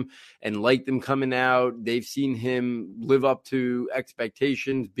on him and liked him coming out, they've seen him live up to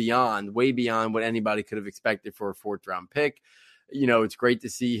expectations way beyond what anybody could have expected for a 4th-round pick. It's great to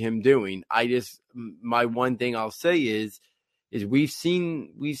see him doing. My one thing I'll say is we've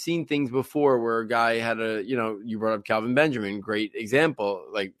seen things before where a guy had you brought up Calvin Benjamin, great example,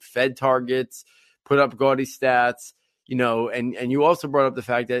 like fed targets, put up gaudy stats, and you also brought up the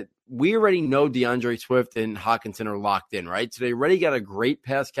fact that we already know DeAndre Swift and Hockenson are locked in, right? So they already got a great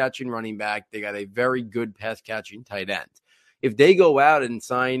pass catching running back. They got a very good pass catching tight end. If they go out and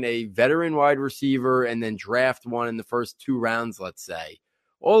sign a veteran wide receiver and then draft one in the first 2 rounds, let's say,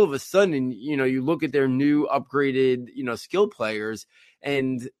 all of a sudden, you look at their new upgraded, skill players,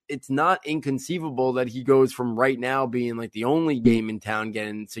 and it's not inconceivable that he goes from right now being like the only game in town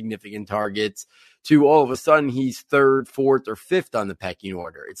getting significant targets to all of a sudden he's 3rd, 4th, or 5th on the pecking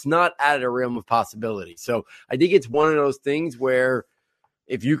order. It's not out of the realm of possibility. So I think it's one of those things where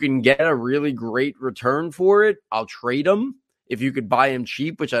if you can get a really great return for it, I'll trade him. If you could buy him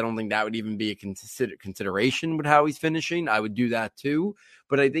cheap, which I don't think that would even be a consideration with how he's finishing, I would do that too.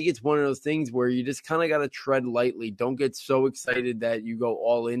 But I think it's one of those things where you just kind of got to tread lightly. Don't get so excited that you go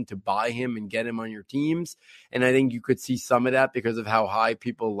all in to buy him and get him on your teams. And I think you could see some of that because of how high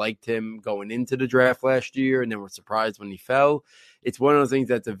people liked him going into the draft last year and then were surprised when he fell. It's one of those things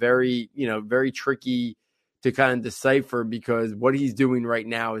that's a very, very tricky to kind of decipher, because what he's doing right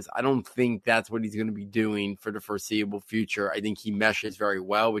now is I don't think that's what he's going to be doing for the foreseeable future. I think he meshes very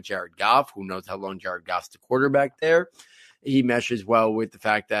well with Jared Goff. Who knows how long Jared Goff's the quarterback there. He meshes well with the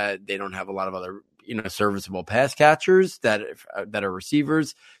fact that they don't have a lot of other, serviceable pass catchers that are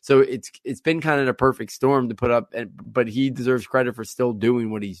receivers. So it's been kind of the perfect storm to put up, but he deserves credit for still doing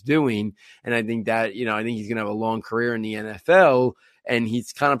what he's doing. And I think that, I think he's going to have a long career in the NFL. And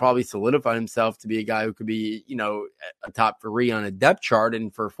he's kind of probably solidified himself to be a guy who could be, a top 3 on a depth chart.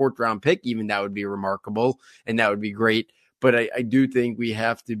 And for a 4th-round pick, even that would be remarkable and that would be great. But I do think we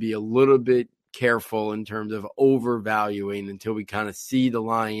have to be a little bit careful in terms of overvaluing until we kind of see the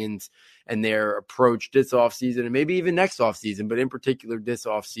Lions and their approach this offseason and maybe even next offseason. But in particular, this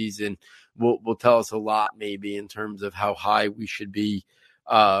offseason will tell us a lot maybe in terms of how high we should be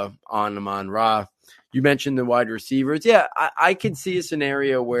on Amon-Ra. You mentioned the wide receivers. Yeah, I can see a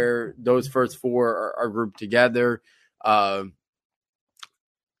scenario where those first 4 are grouped together.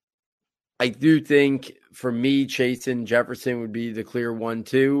 I do think for me, Chase and Jefferson would be the clear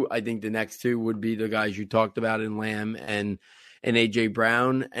 1-2. I think the next two would be the guys you talked about in Lamb and AJ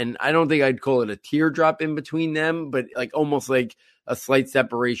Brown. And I don't think I'd call it a teardrop in between them, but like almost like a slight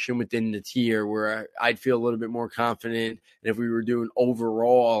separation within the tier where I'd feel a little bit more confident. And if we were doing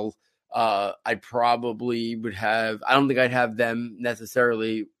overall, I probably would have, I don't think I'd have them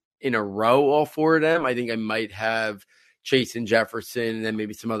necessarily in a row, all four of them. I think I might have Chase and Jefferson and then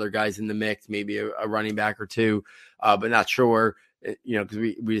maybe some other guys in the mix, maybe a running back or two, but not sure, because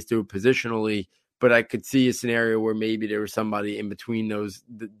we just do it positionally. But I could see a scenario where maybe there was somebody in between those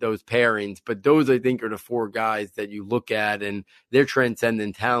pairings. But those, I think, are the four guys that you look at, and they're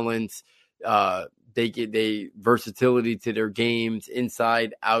transcendent talents. They get versatility to their games,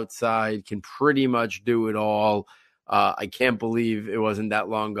 inside, outside, can pretty much do it all. I can't believe it wasn't that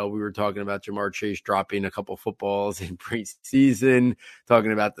long ago we were talking about Ja'Marr Chase dropping a couple footballs in preseason,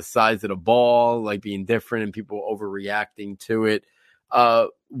 talking about the size of the ball, like being different and people overreacting to it.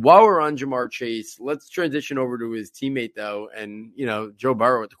 While we're on Ja'Marr Chase, let's transition over to his teammate, though, and, Joe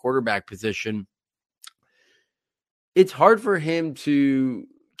Burrow at the quarterback position. It's hard for him to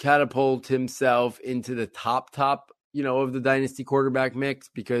catapult himself into the top, of the dynasty quarterback mix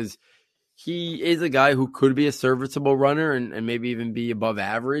because he is a guy who could be a serviceable runner and maybe even be above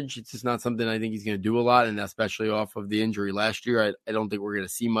average. It's just not something I think he's going to do a lot, and especially off of the injury last year. I don't think we're going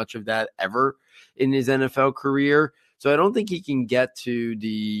to see much of that ever in his NFL career. So I don't think he can get to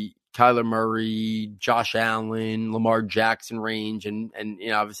the Kyler Murray, Josh Allen, Lamar Jackson range, and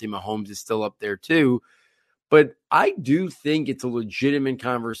obviously Mahomes is still up there too. But I do think it's a legitimate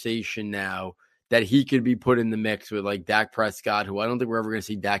conversation now that he could be put in the mix with like Dak Prescott, who I don't think we're ever going to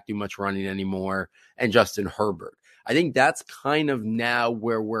see Dak do much running anymore, and Justin Herbert. I think that's kind of now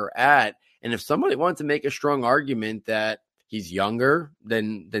where we're at. And if somebody wants to make a strong argument that he's younger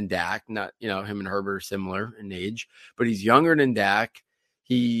than Dak, not, him and Herbert are similar in age, but he's younger than Dak.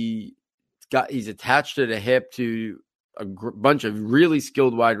 He's attached to the hip to a bunch of really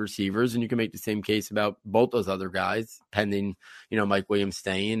skilled wide receivers, and you can make the same case about both those other guys, pending, Mike Williams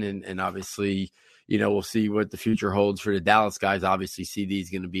staying, and obviously, we'll see what the future holds for the Dallas guys. Obviously, CD is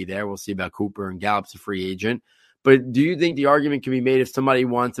going to be there. We'll see about Cooper, and Gallup's a free agent. But do you think the argument can be made if somebody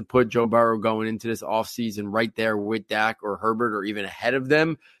wants to put Joe Burrow going into this offseason right there with Dak or Herbert or even ahead of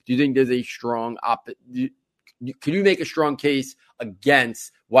them? Do you think there's a strong could you make a strong case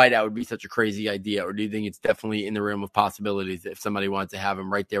against why that would be such a crazy idea? Or do you think it's definitely in the realm of possibilities if somebody wants to have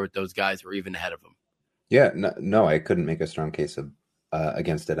him right there with those guys or even ahead of them? Yeah, no, I couldn't make a strong case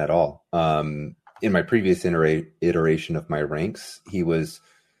against it at all. In my previous iteration of my ranks, he was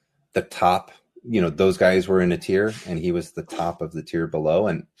the top. Those guys were in a tier, and he was the top of the tier below.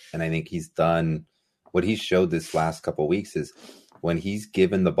 And I think he's done what he showed this last couple of weeks is when he's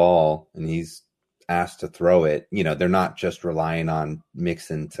given the ball and he's asked to throw it, they're not just relying on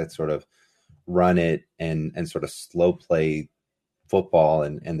Mixon to sort of run it and sort of slow play football.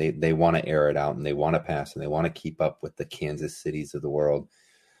 And they want to air it out, and they want to pass, and they want to keep up with the Kansas Cities of the world,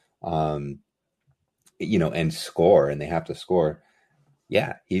 and score, and they have to score.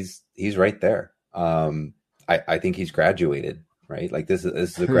 Yeah, he's right there. I think he's graduated, right? Like this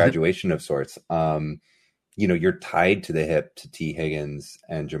is a graduation of sorts. You're tied to the hip to T. Higgins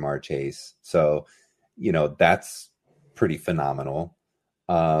and Ja'Marr Chase. So, that's pretty phenomenal.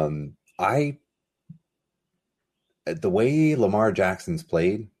 The way Lamar Jackson's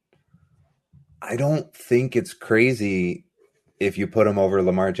played, I don't think it's crazy if you put him over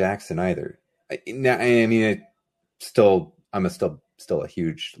Lamar Jackson either. I'm still a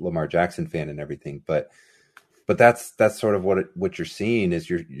huge Lamar Jackson fan and everything, but that's sort of what you're seeing is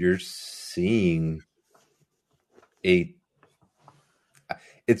you're seeing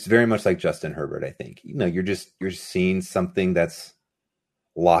it's very much like Justin Herbert. I think, you're seeing something that's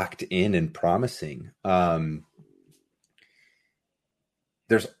locked in and promising. We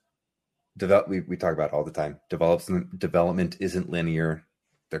talk about it all the time. Development isn't linear.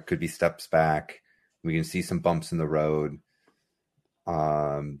 There could be steps back. We can see some bumps in the road.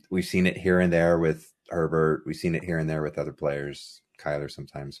 We've seen it here and there with Herbert. We've seen it here and there with other players, Kyler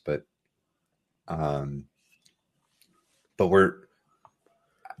sometimes, but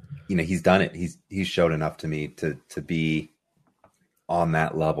he's done it. He's showed enough to me to be on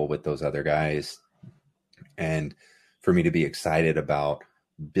that level with those other guys. And for me to be excited about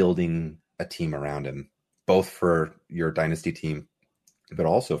building a team around him, both for your dynasty team, but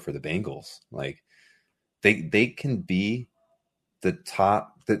also for the Bengals. Like they can be the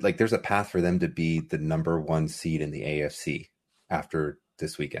top, there's a path for them to be the number one seed in the AFC after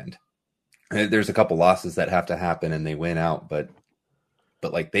this weekend. And there's a couple losses that have to happen and they win out, but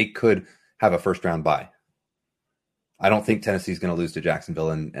like they could have a first round bye. I don't think Tennessee's going to lose to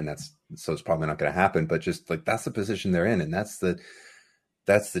Jacksonville, and so it's probably not going to happen. But just like that's the position they're in, and that's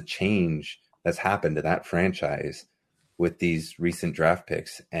the change that's happened to that franchise with these recent draft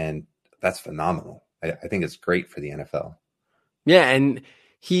picks, and that's phenomenal. I think it's great for the NFL. Yeah, and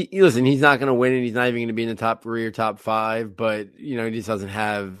he's not going to win, and he's not even going to be in the top 3 or top 5. But he just doesn't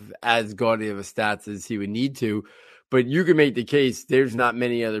have as gaudy of a stats as he would need to. But you can make the case there's not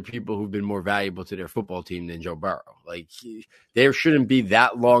many other people who've been more valuable to their football team than Joe Burrow. Like there shouldn't be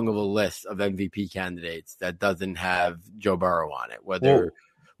that long of a list of MVP candidates that doesn't have Joe Burrow on it. Whether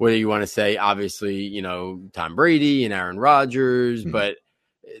you want to say obviously Tom Brady and Aaron Rodgers, but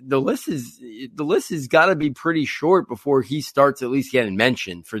the list has got to be pretty short before he starts at least getting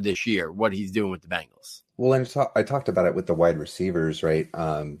mentioned for this year. What he's doing with the Bengals. Well, and I talked about it with the wide receivers, right?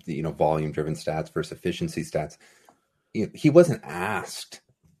 Volume driven stats versus efficiency stats. He wasn't asked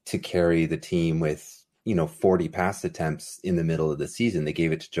to carry the team with, 40 pass attempts in the middle of the season. They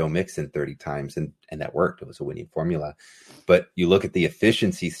gave it to Joe Mixon 30 times and that worked. It was a winning formula. But you look at the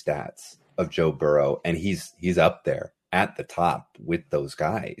efficiency stats of Joe Burrow and he's up there at the top with those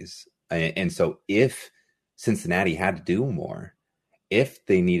guys. And so if Cincinnati had to do more, if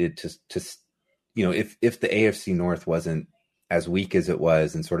they needed to if the AFC North wasn't as weak as it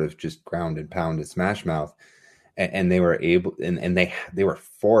was and sort of just ground and pound and smash mouth, and they were able, and they were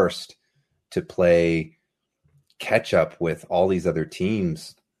forced to play catch up with all these other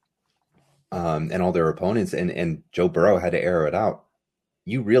teams and all their opponents, and Joe Burrow had to air it out.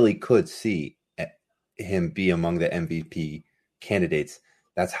 You really could see him be among the MVP candidates.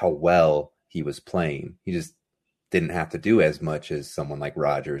 That's how well he was playing. He just didn't have to do as much as someone like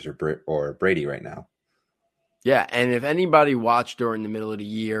Rodgers or Brady right now. Yeah, and if anybody watched during the middle of the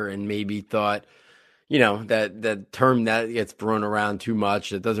year and maybe thought, that term that gets thrown around too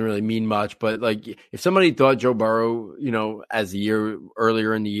much, that doesn't really mean much. But like if somebody thought Joe Burrow, as the year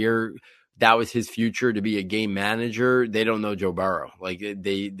earlier in the year, that was his future to be a game manager, they don't know Joe Burrow. Like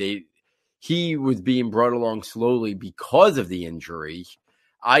he was being brought along slowly because of the injury.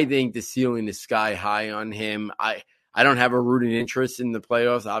 I think the ceiling is sky high on him. I don't have a rooting interest in the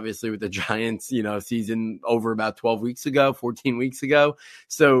playoffs, obviously, with the Giants, season over about 14 weeks ago.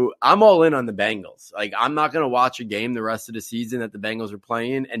 So I'm all in on the Bengals. Like, I'm not going to watch a game the rest of the season that the Bengals are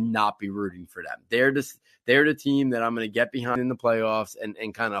playing and not be rooting for them. They're the team that I'm going to get behind in the playoffs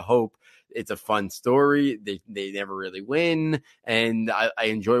and kind of hope it's a fun story. They never really win. And I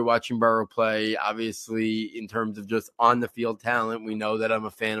enjoy watching Burrow play. Obviously, in terms of just on the field talent, we know that I'm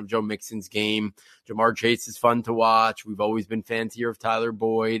a fan of Joe Mixon's game. Jamar Chase is fun to watch. We've always been fans here of Tyler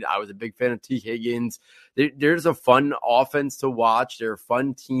Boyd. I was a big fan of T. Higgins. There's a fun offense to watch. They're a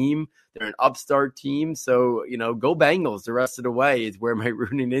fun team. They're an upstart team. So, go Bengals the rest of the way is where my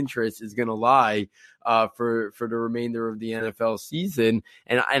rooting interest is going to lie for the remainder of the NFL season.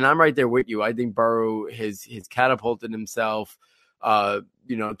 And I'm right there with you. I think Burrow has catapulted himself,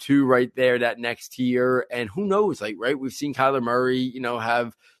 to right there, that next tier. And who knows, right? We've seen Kyler Murray,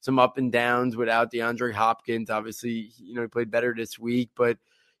 have some up and downs without DeAndre Hopkins. Obviously, he played better this week, but,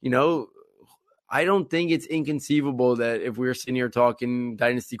 I don't think it's inconceivable that if we're sitting here talking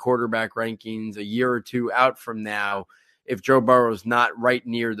dynasty quarterback rankings a year or two out from now, if Joe Burrow's not right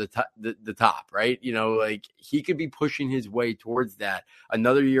near the top, right? He could be pushing his way towards that.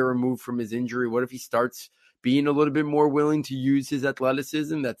 Another year removed from his injury. What if he starts being a little bit more willing to use his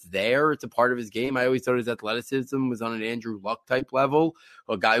athleticism that's there? It's a part of his game. I always thought his athleticism was on an Andrew Luck type level,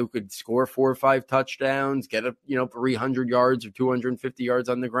 a guy who could score 4 or 5 touchdowns, get 300 yards or 250 yards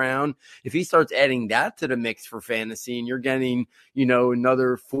on the ground. If he starts adding that to the mix for fantasy and you're getting,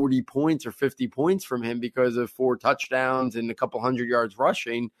 another 40 points or 50 points from him because of 4 touchdowns and a couple hundred yards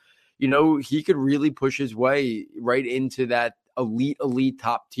rushing, he could really push his way right into that elite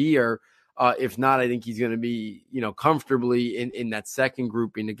top tier. If not, I think he's going to be, comfortably in that second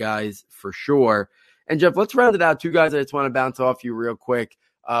grouping of guys for sure. And Jeff, let's round it out. 2 guys I just want to bounce off you real quick.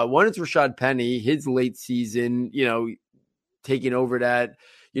 One is Rashad Penny, his late season, taking over that,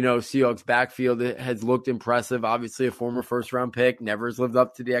 Seahawks backfield has looked impressive. Obviously a former first-round pick, never has lived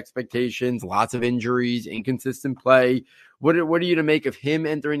up to the expectations, lots of injuries, inconsistent play. What are you to make of him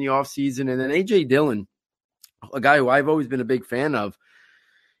entering the offseason? And then A.J. Dillon, a guy who I've always been a big fan of.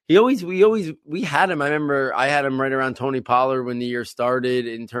 We had him. I remember I had him right around Tony Pollard when the year started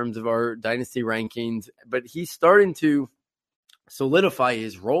in terms of our dynasty rankings, but he's starting to solidify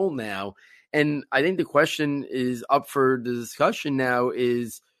his role now. And I think the question is up for the discussion now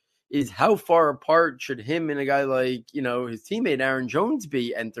is how far apart should him and a guy like, his teammate Aaron Jones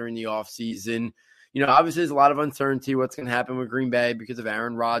be entering the offseason? Obviously there's a lot of uncertainty what's going to happen with Green Bay because of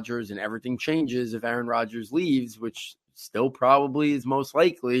Aaron Rodgers, and everything changes if Aaron Rodgers leaves, which still probably is most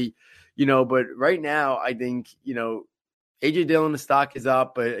likely, but right now I think, A.J. Dillon, the stock is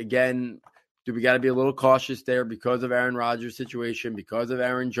up, but again, do we got to be a little cautious there because of Aaron Rodgers' situation, because of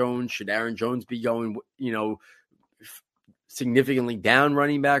Aaron Jones? Should Aaron Jones be going, significantly down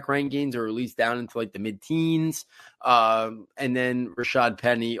running back rankings, or at least down into like the mid-teens? And then Rashad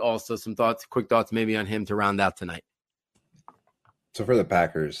Penny, also some quick thoughts maybe on him to round out tonight. So for the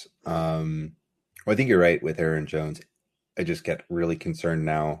Packers, I think you're right with Aaron Jones. I just get really concerned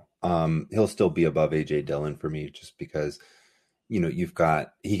now. He'll still be above A.J. Dillon for me just because, he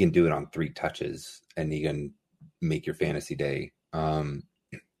can do it on 3 touches and he can make your fantasy day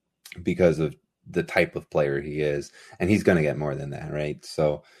because of the type of player he is, and he's going to get more than that, right?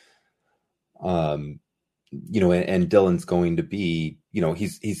 So, and Dillon's going to be,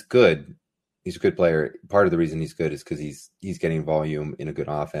 he's good. He's a good player. Part of the reason he's good is because he's getting volume in a good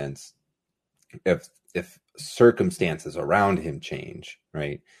offense. If circumstances around him change,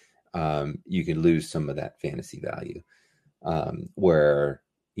 right, you can lose some of that fantasy value. Where,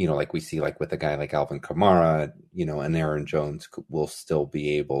 like we see, like with a guy like Alvin Kamara, and Aaron Jones will still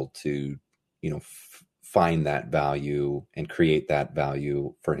be able to, find that value and create that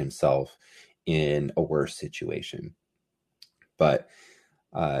value for himself in a worse situation. But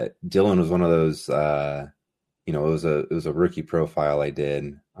Dillon was one of those, it was a rookie profile I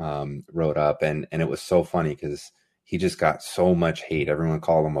did, wrote up, and it was so funny because he just got so much hate. Everyone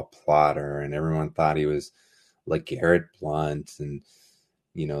called him a plotter, and everyone thought he was like Garrett Blunt, and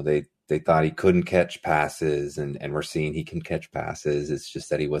they thought he couldn't catch passes, and we're seeing he can catch passes. It's just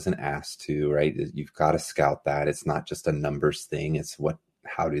that he wasn't asked to, right? You've got to scout that. It's not just a numbers thing. It's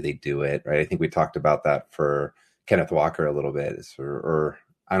how do they do it, right? I think we talked about that for Kenneth Walker a little bit, or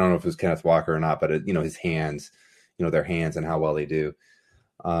I don't know if it was Kenneth Walker or not, but his hands, their hands and how well they do.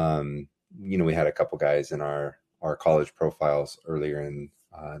 We had a couple guys in our college profiles earlier in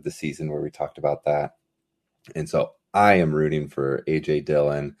the season where we talked about that. And so I am rooting for A.J.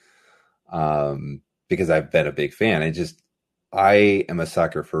 Dillon because I've been a big fan. I am a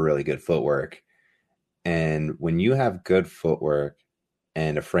sucker for really good footwork. And when you have good footwork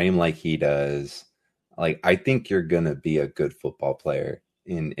and a frame like he does, I think you're going to be a good football player.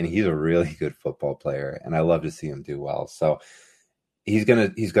 And he's a really good football player. And I love to see him do well. So he's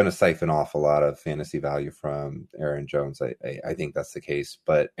gonna siphon off a lot of fantasy value from Aaron Jones. I think that's the case.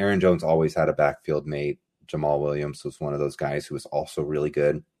 But Aaron Jones always had a backfield mate. Jamal Williams was one of those guys who was also really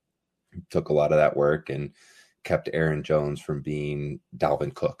good. Took a lot of that work and kept Aaron Jones from being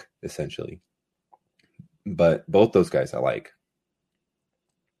Dalvin Cook, essentially. But both those guys I like.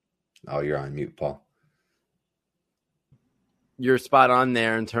 Oh, you're on mute, Paul. You're spot on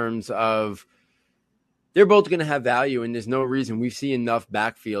there in terms of they're both going to have value, and there's no reason. We see enough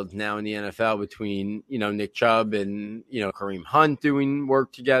backfields now in the NFL between, Nick Chubb and, Kareem Hunt doing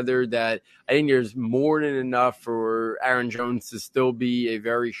work together that I think there's more than enough for Aaron Jones to still be a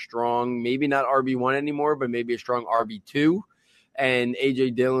very strong, maybe not RB1 anymore, but maybe a strong RB2. And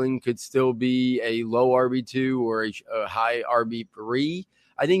A.J. Dillon could still be a low RB2 or a high RB3.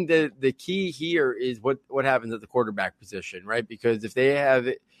 I think the key here is what happens at the quarterback position, right? Because if they have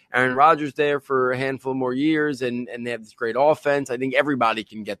Aaron Rodgers there for a handful more years and they have this great offense, I think everybody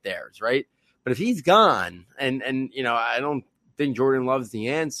can get theirs, right? But if he's gone and I don't think Jordan Love's the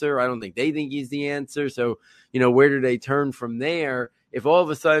answer. I don't think they think he's the answer. So, where do they turn from there? If all of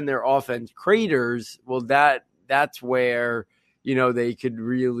a sudden their offense craters, well, that's where, they could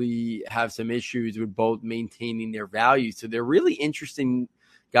really have some issues with both maintaining their value. So they're really interesting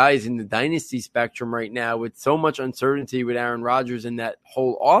guys in the dynasty spectrum right now with so much uncertainty with Aaron Rodgers and that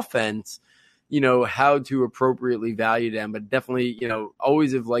whole offense, how to appropriately value them. But definitely,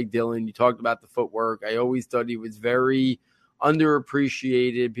 always have liked Dillon. You talked about the footwork. I always thought he was very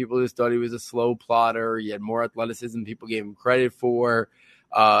underappreciated. People just thought he was a slow plotter. He had more athleticism than people gave him credit for.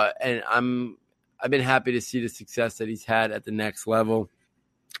 And I've been happy to see the success that he's had at the next level.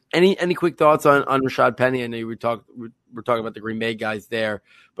 Any quick thoughts on Rashad Penny? I know we're talking about the Green Bay guys there,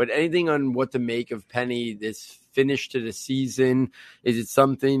 but anything on what to make of Penny this finish to the season? Is it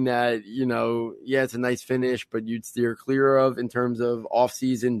something that, it's a nice finish, but you'd steer clear of in terms of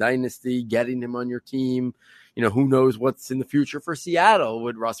offseason dynasty, getting him on your team? Who knows what's in the future for Seattle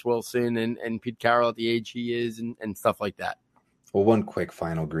with Russ Wilson and Pete Carroll at the age he is and stuff like that. Well, one quick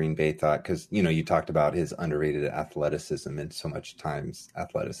final Green Bay thought, because, you talked about his underrated athleticism, and so much times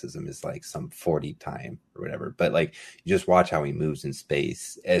athleticism is like some 40 time or whatever. But you just watch how he moves in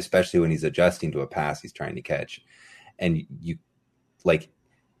space, especially when he's adjusting to a pass he's trying to catch. And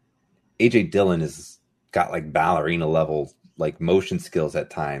AJ Dillon has got like ballerina level like motion skills at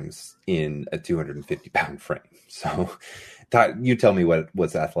times in a 250-pound frame. So you tell me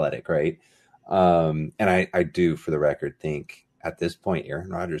what's athletic, right? And I do, for the record, think at this point Aaron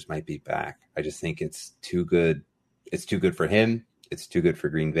Rodgers might be back. I just think it's too good. It's too good for him. It's too good for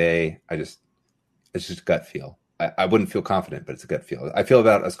Green Bay. It's just a gut feel. I wouldn't feel confident, but it's a gut feel. I feel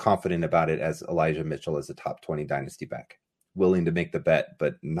about as confident about it as Elijah Mitchell as a top 20 dynasty back, willing to make the bet,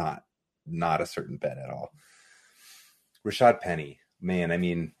 but not a certain bet at all. Rashad Penny, man, I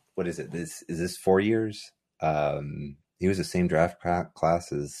mean, what is it? Is this 4 years? He was the same draft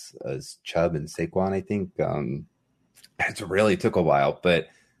class as Chubb and Saquon, I think. It really took a while, but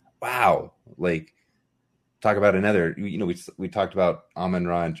wow, like talk about another. We talked about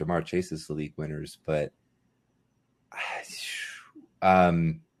Amon-Ra and Jamar Chase as the league winners, but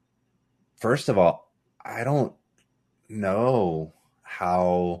first of all, I don't know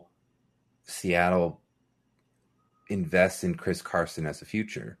how Seattle invests in Chris Carson as a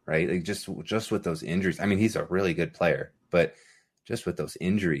future, right? Like just with those injuries. I mean, he's a really good player, but just with those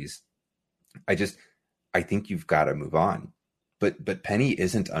injuries, I think you've got to move on. But Penny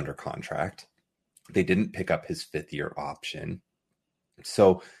isn't under contract. They didn't pick up his 5th-year option.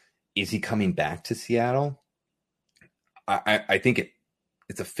 So is he coming back to Seattle? I think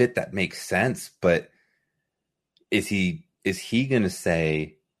it's a fit that makes sense, but is he going to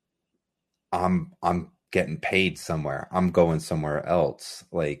say, I'm getting paid somewhere, I'm going somewhere else?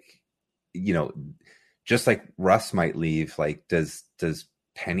 Like, just like Russ might leave, like does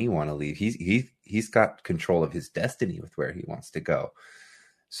Penny want to leave? He's got control of his destiny with where he wants to go.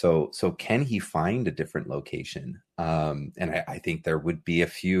 So can he find a different location? And I think there would be a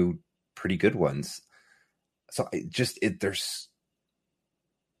few pretty good ones. So there's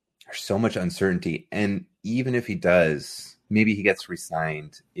so much uncertainty. And even if he does, maybe he gets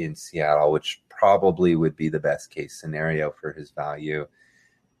re-signed in Seattle, which probably would be the best case scenario for his value,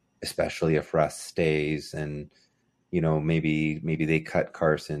 especially if Russ stays and, maybe they cut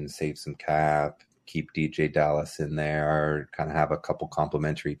Carson, save some cap, keep DJ Dallas in there, kind of have a couple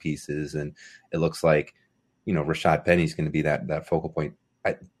complementary pieces. And it looks like, Rashad Penny's going to be that focal point.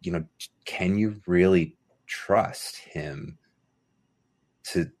 Can you really trust him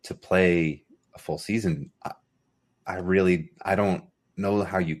to play a full season? I don't know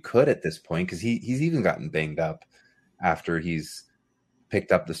how you could at this point, because he's even gotten banged up after he's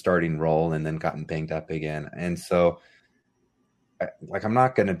picked up the starting role and then gotten banged up again. And so I'm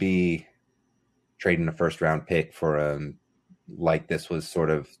not going to be trading a 1st-round pick for like this was sort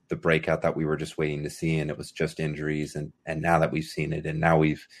of the breakout that we were just waiting to see, and it was just injuries, and now that we've seen it, and now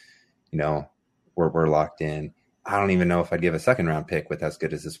we've we're locked in. I don't even know if I'd give a 2nd-round pick with as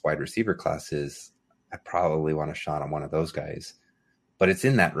good as this wide receiver class is. I probably want a shot on one of those guys, but it's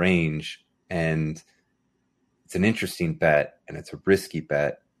in that range, and it's an interesting bet, and it's a risky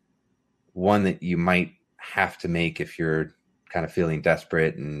bet, one that you might have to make if you're kind of feeling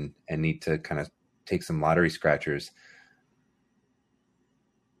desperate and need to kind of take some lottery scratchers.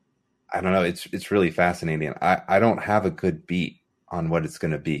 I don't know. It's really fascinating. I don't have a good beat on what it's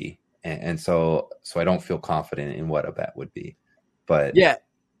going to be. And so I don't feel confident in what a bet would be, but yeah,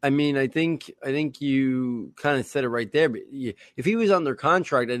 I mean, I think you kind of said it right there, but if he was under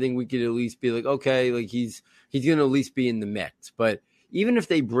contract, I think we could at least be like, okay, like he's going to at least be in the mix. But even if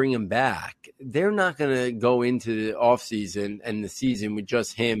they bring him back, they're not going to go into the offseason and the season with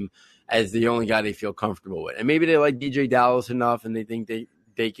just him as the only guy they feel comfortable with. And maybe they like DJ Dallas enough and they think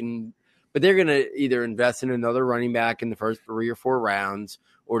they can, but they're going to either invest in another running back in the first 3 or 4 rounds,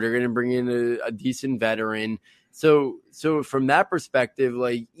 or they're going to bring in a decent veteran. So from that perspective,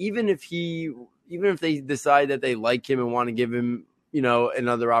 like even if they decide that they like him and want to give him,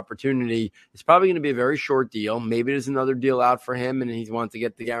 another opportunity, it's probably going to be a very short deal. Maybe there's another deal out for him and he wants to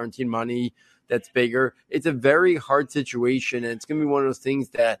get the guaranteed money that's bigger. It's a very hard situation, and it's going to be one of those things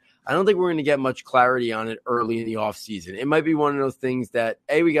that I don't think we're going to get much clarity on it early in the offseason. It might be one of those things that,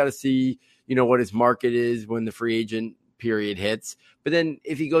 we got to see, what his market is when the free agent period hits. But then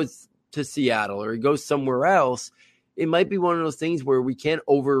if he goes to Seattle or he goes somewhere else, it might be one of those things where we can't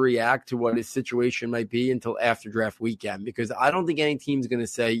overreact to what his situation might be until after draft weekend, because I don't think any team's going to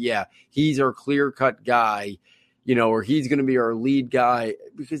say, yeah, he's our clear-cut guy, or he's going to be our lead guy,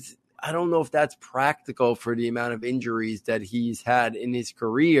 because I don't know if that's practical for the amount of injuries that he's had in his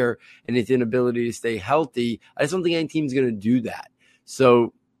career and his inability to stay healthy. I just don't think any team's going to do that.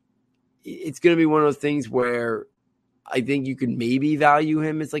 So it's going to be one of those things where I think you could maybe value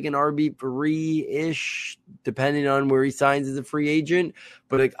him as like an RB3-ish, depending on where he signs as a free agent.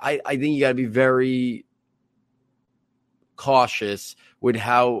 But I think you got to be very cautious with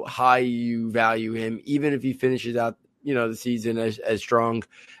how high you value him, even if he finishes out, the season as strong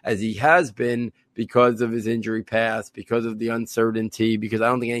as he has been, because of his injury past, because of the uncertainty, because I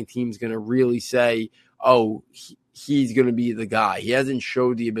don't think any team's going to really say, oh, he's going to be the guy. He hasn't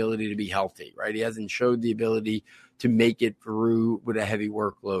showed the ability to be healthy, right? He hasn't showed the ability to make it through with a heavy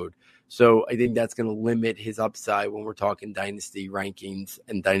workload. So I think that's going to limit his upside when we're talking dynasty rankings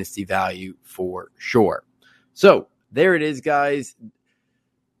and dynasty value for sure. So there it is, guys.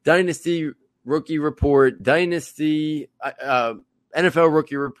 Dynasty rookie report, dynasty NFL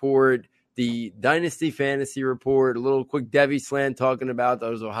rookie report, the dynasty fantasy report, a little quick Devy slant talking about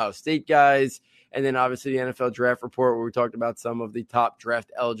those Ohio State guys, and then obviously the NFL draft report where we talked about some of the top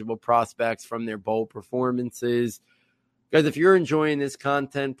draft eligible prospects from their bowl performances. Guys, if you're enjoying this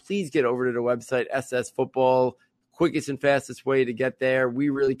content, please get over to the website, SS Football. Quickest and fastest way to get there. We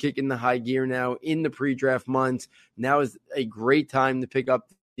really kick in the high gear now in the pre-draft months. Now is a great time to pick up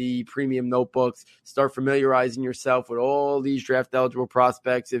the premium notebooks. Start familiarizing yourself with all these draft eligible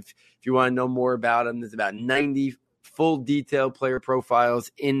prospects. If you want to know more about them, there's about 90 full detailed player profiles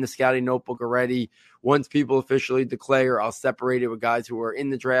in the scouting notebook already. Once people officially declare, I'll separate it with guys who are in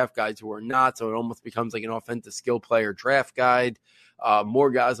the draft, guys who are not. So it almost becomes like an offensive skill player draft guide. More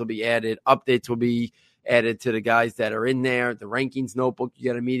guys will be added. Updates will be added to the guys that are in there. The rankings notebook you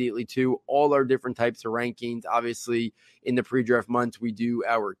get immediately too. All our different types of rankings. Obviously, in the pre-draft months, we do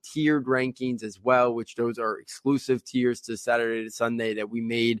our tiered rankings as well, which those are exclusive tiers to Saturday to Sunday that we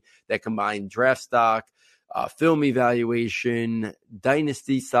made that combine draft stock, film evaluation,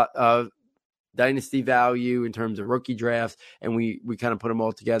 dynasty value in terms of rookie drafts, and we kind of put them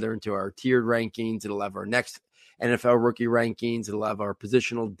all together into our tiered rankings. It'll have our next NFL rookie rankings. It'll have our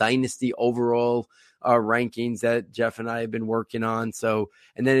positional dynasty overall rankings that Jeff and I have been working on. So,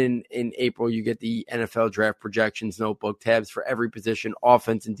 and then in April, you get the NFL draft projections notebook, tabs for every position,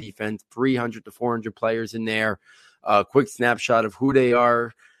 offense and defense, 300 to 400 players in there. Quick snapshot of who they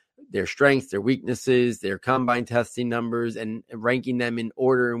are, their strengths, their weaknesses, their combine testing numbers, and ranking them in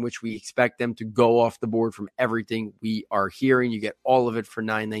order in which we expect them to go off the board from everything we are hearing. You get all of it for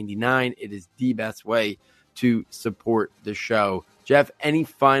 $9.99. It is the best way to support the show. Jeff, any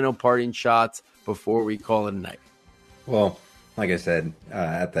final parting shots before we call it a night? Well, like I said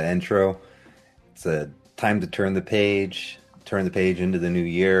at the intro, it's a time to turn the page into the new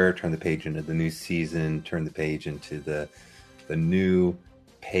year, turn the page into the new season, turn the page into the new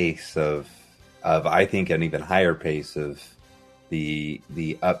pace of I think an even higher pace of the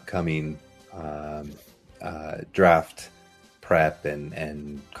upcoming draft prep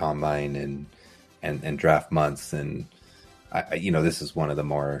and combine and draft months. And this is one of the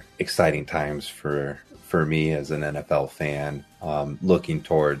more exciting times for me as an NFL fan, looking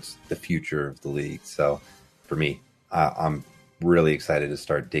towards the future of the league. So for me, I'm really excited to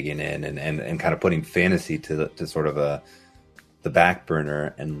start digging in and kind of putting fantasy to sort of the back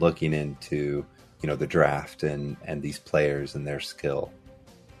burner and looking into, the draft and these players and their skill.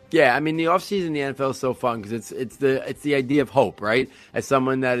 Yeah, I mean, the offseason in the NFL is so fun because it's the idea of hope, right? As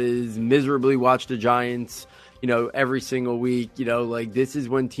someone that is miserably watched the Giants, every single week, this is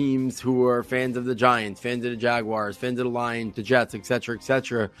when teams who are fans of the Giants, fans of the Jaguars, fans of the Lions, the Jets, et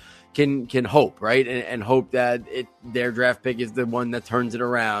cetera, can hope, right? And hope that their draft pick is the one that turns it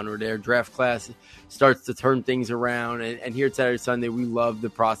around, or their draft class starts to turn things around. And here at Saturday Sunday, we love the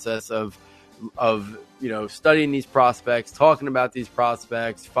process of studying these prospects, talking about these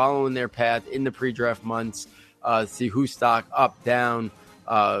prospects, following their path in the pre-draft months, see who's stock up, down,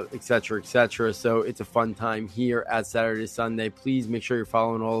 et cetera. So it's a fun time here at Saturday Sunday. Please make sure you're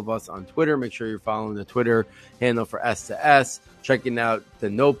following all of us on Twitter. Make sure you're following the Twitter handle for S2S, checking out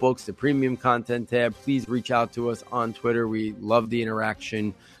the notebooks, the premium content tab. Please reach out to us on Twitter. We love the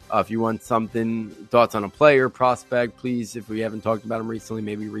interaction. If you want thoughts on a player, prospect, please, if we haven't talked about them recently,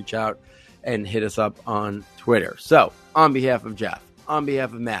 maybe reach out and hit us up on Twitter. So on behalf of Jeff, on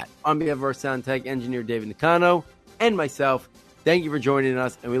behalf of Matt, on behalf of our sound tech engineer, David Nicano, and myself, thank you for joining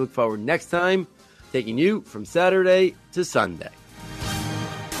us, and we look forward next time taking you from Saturday to Sunday.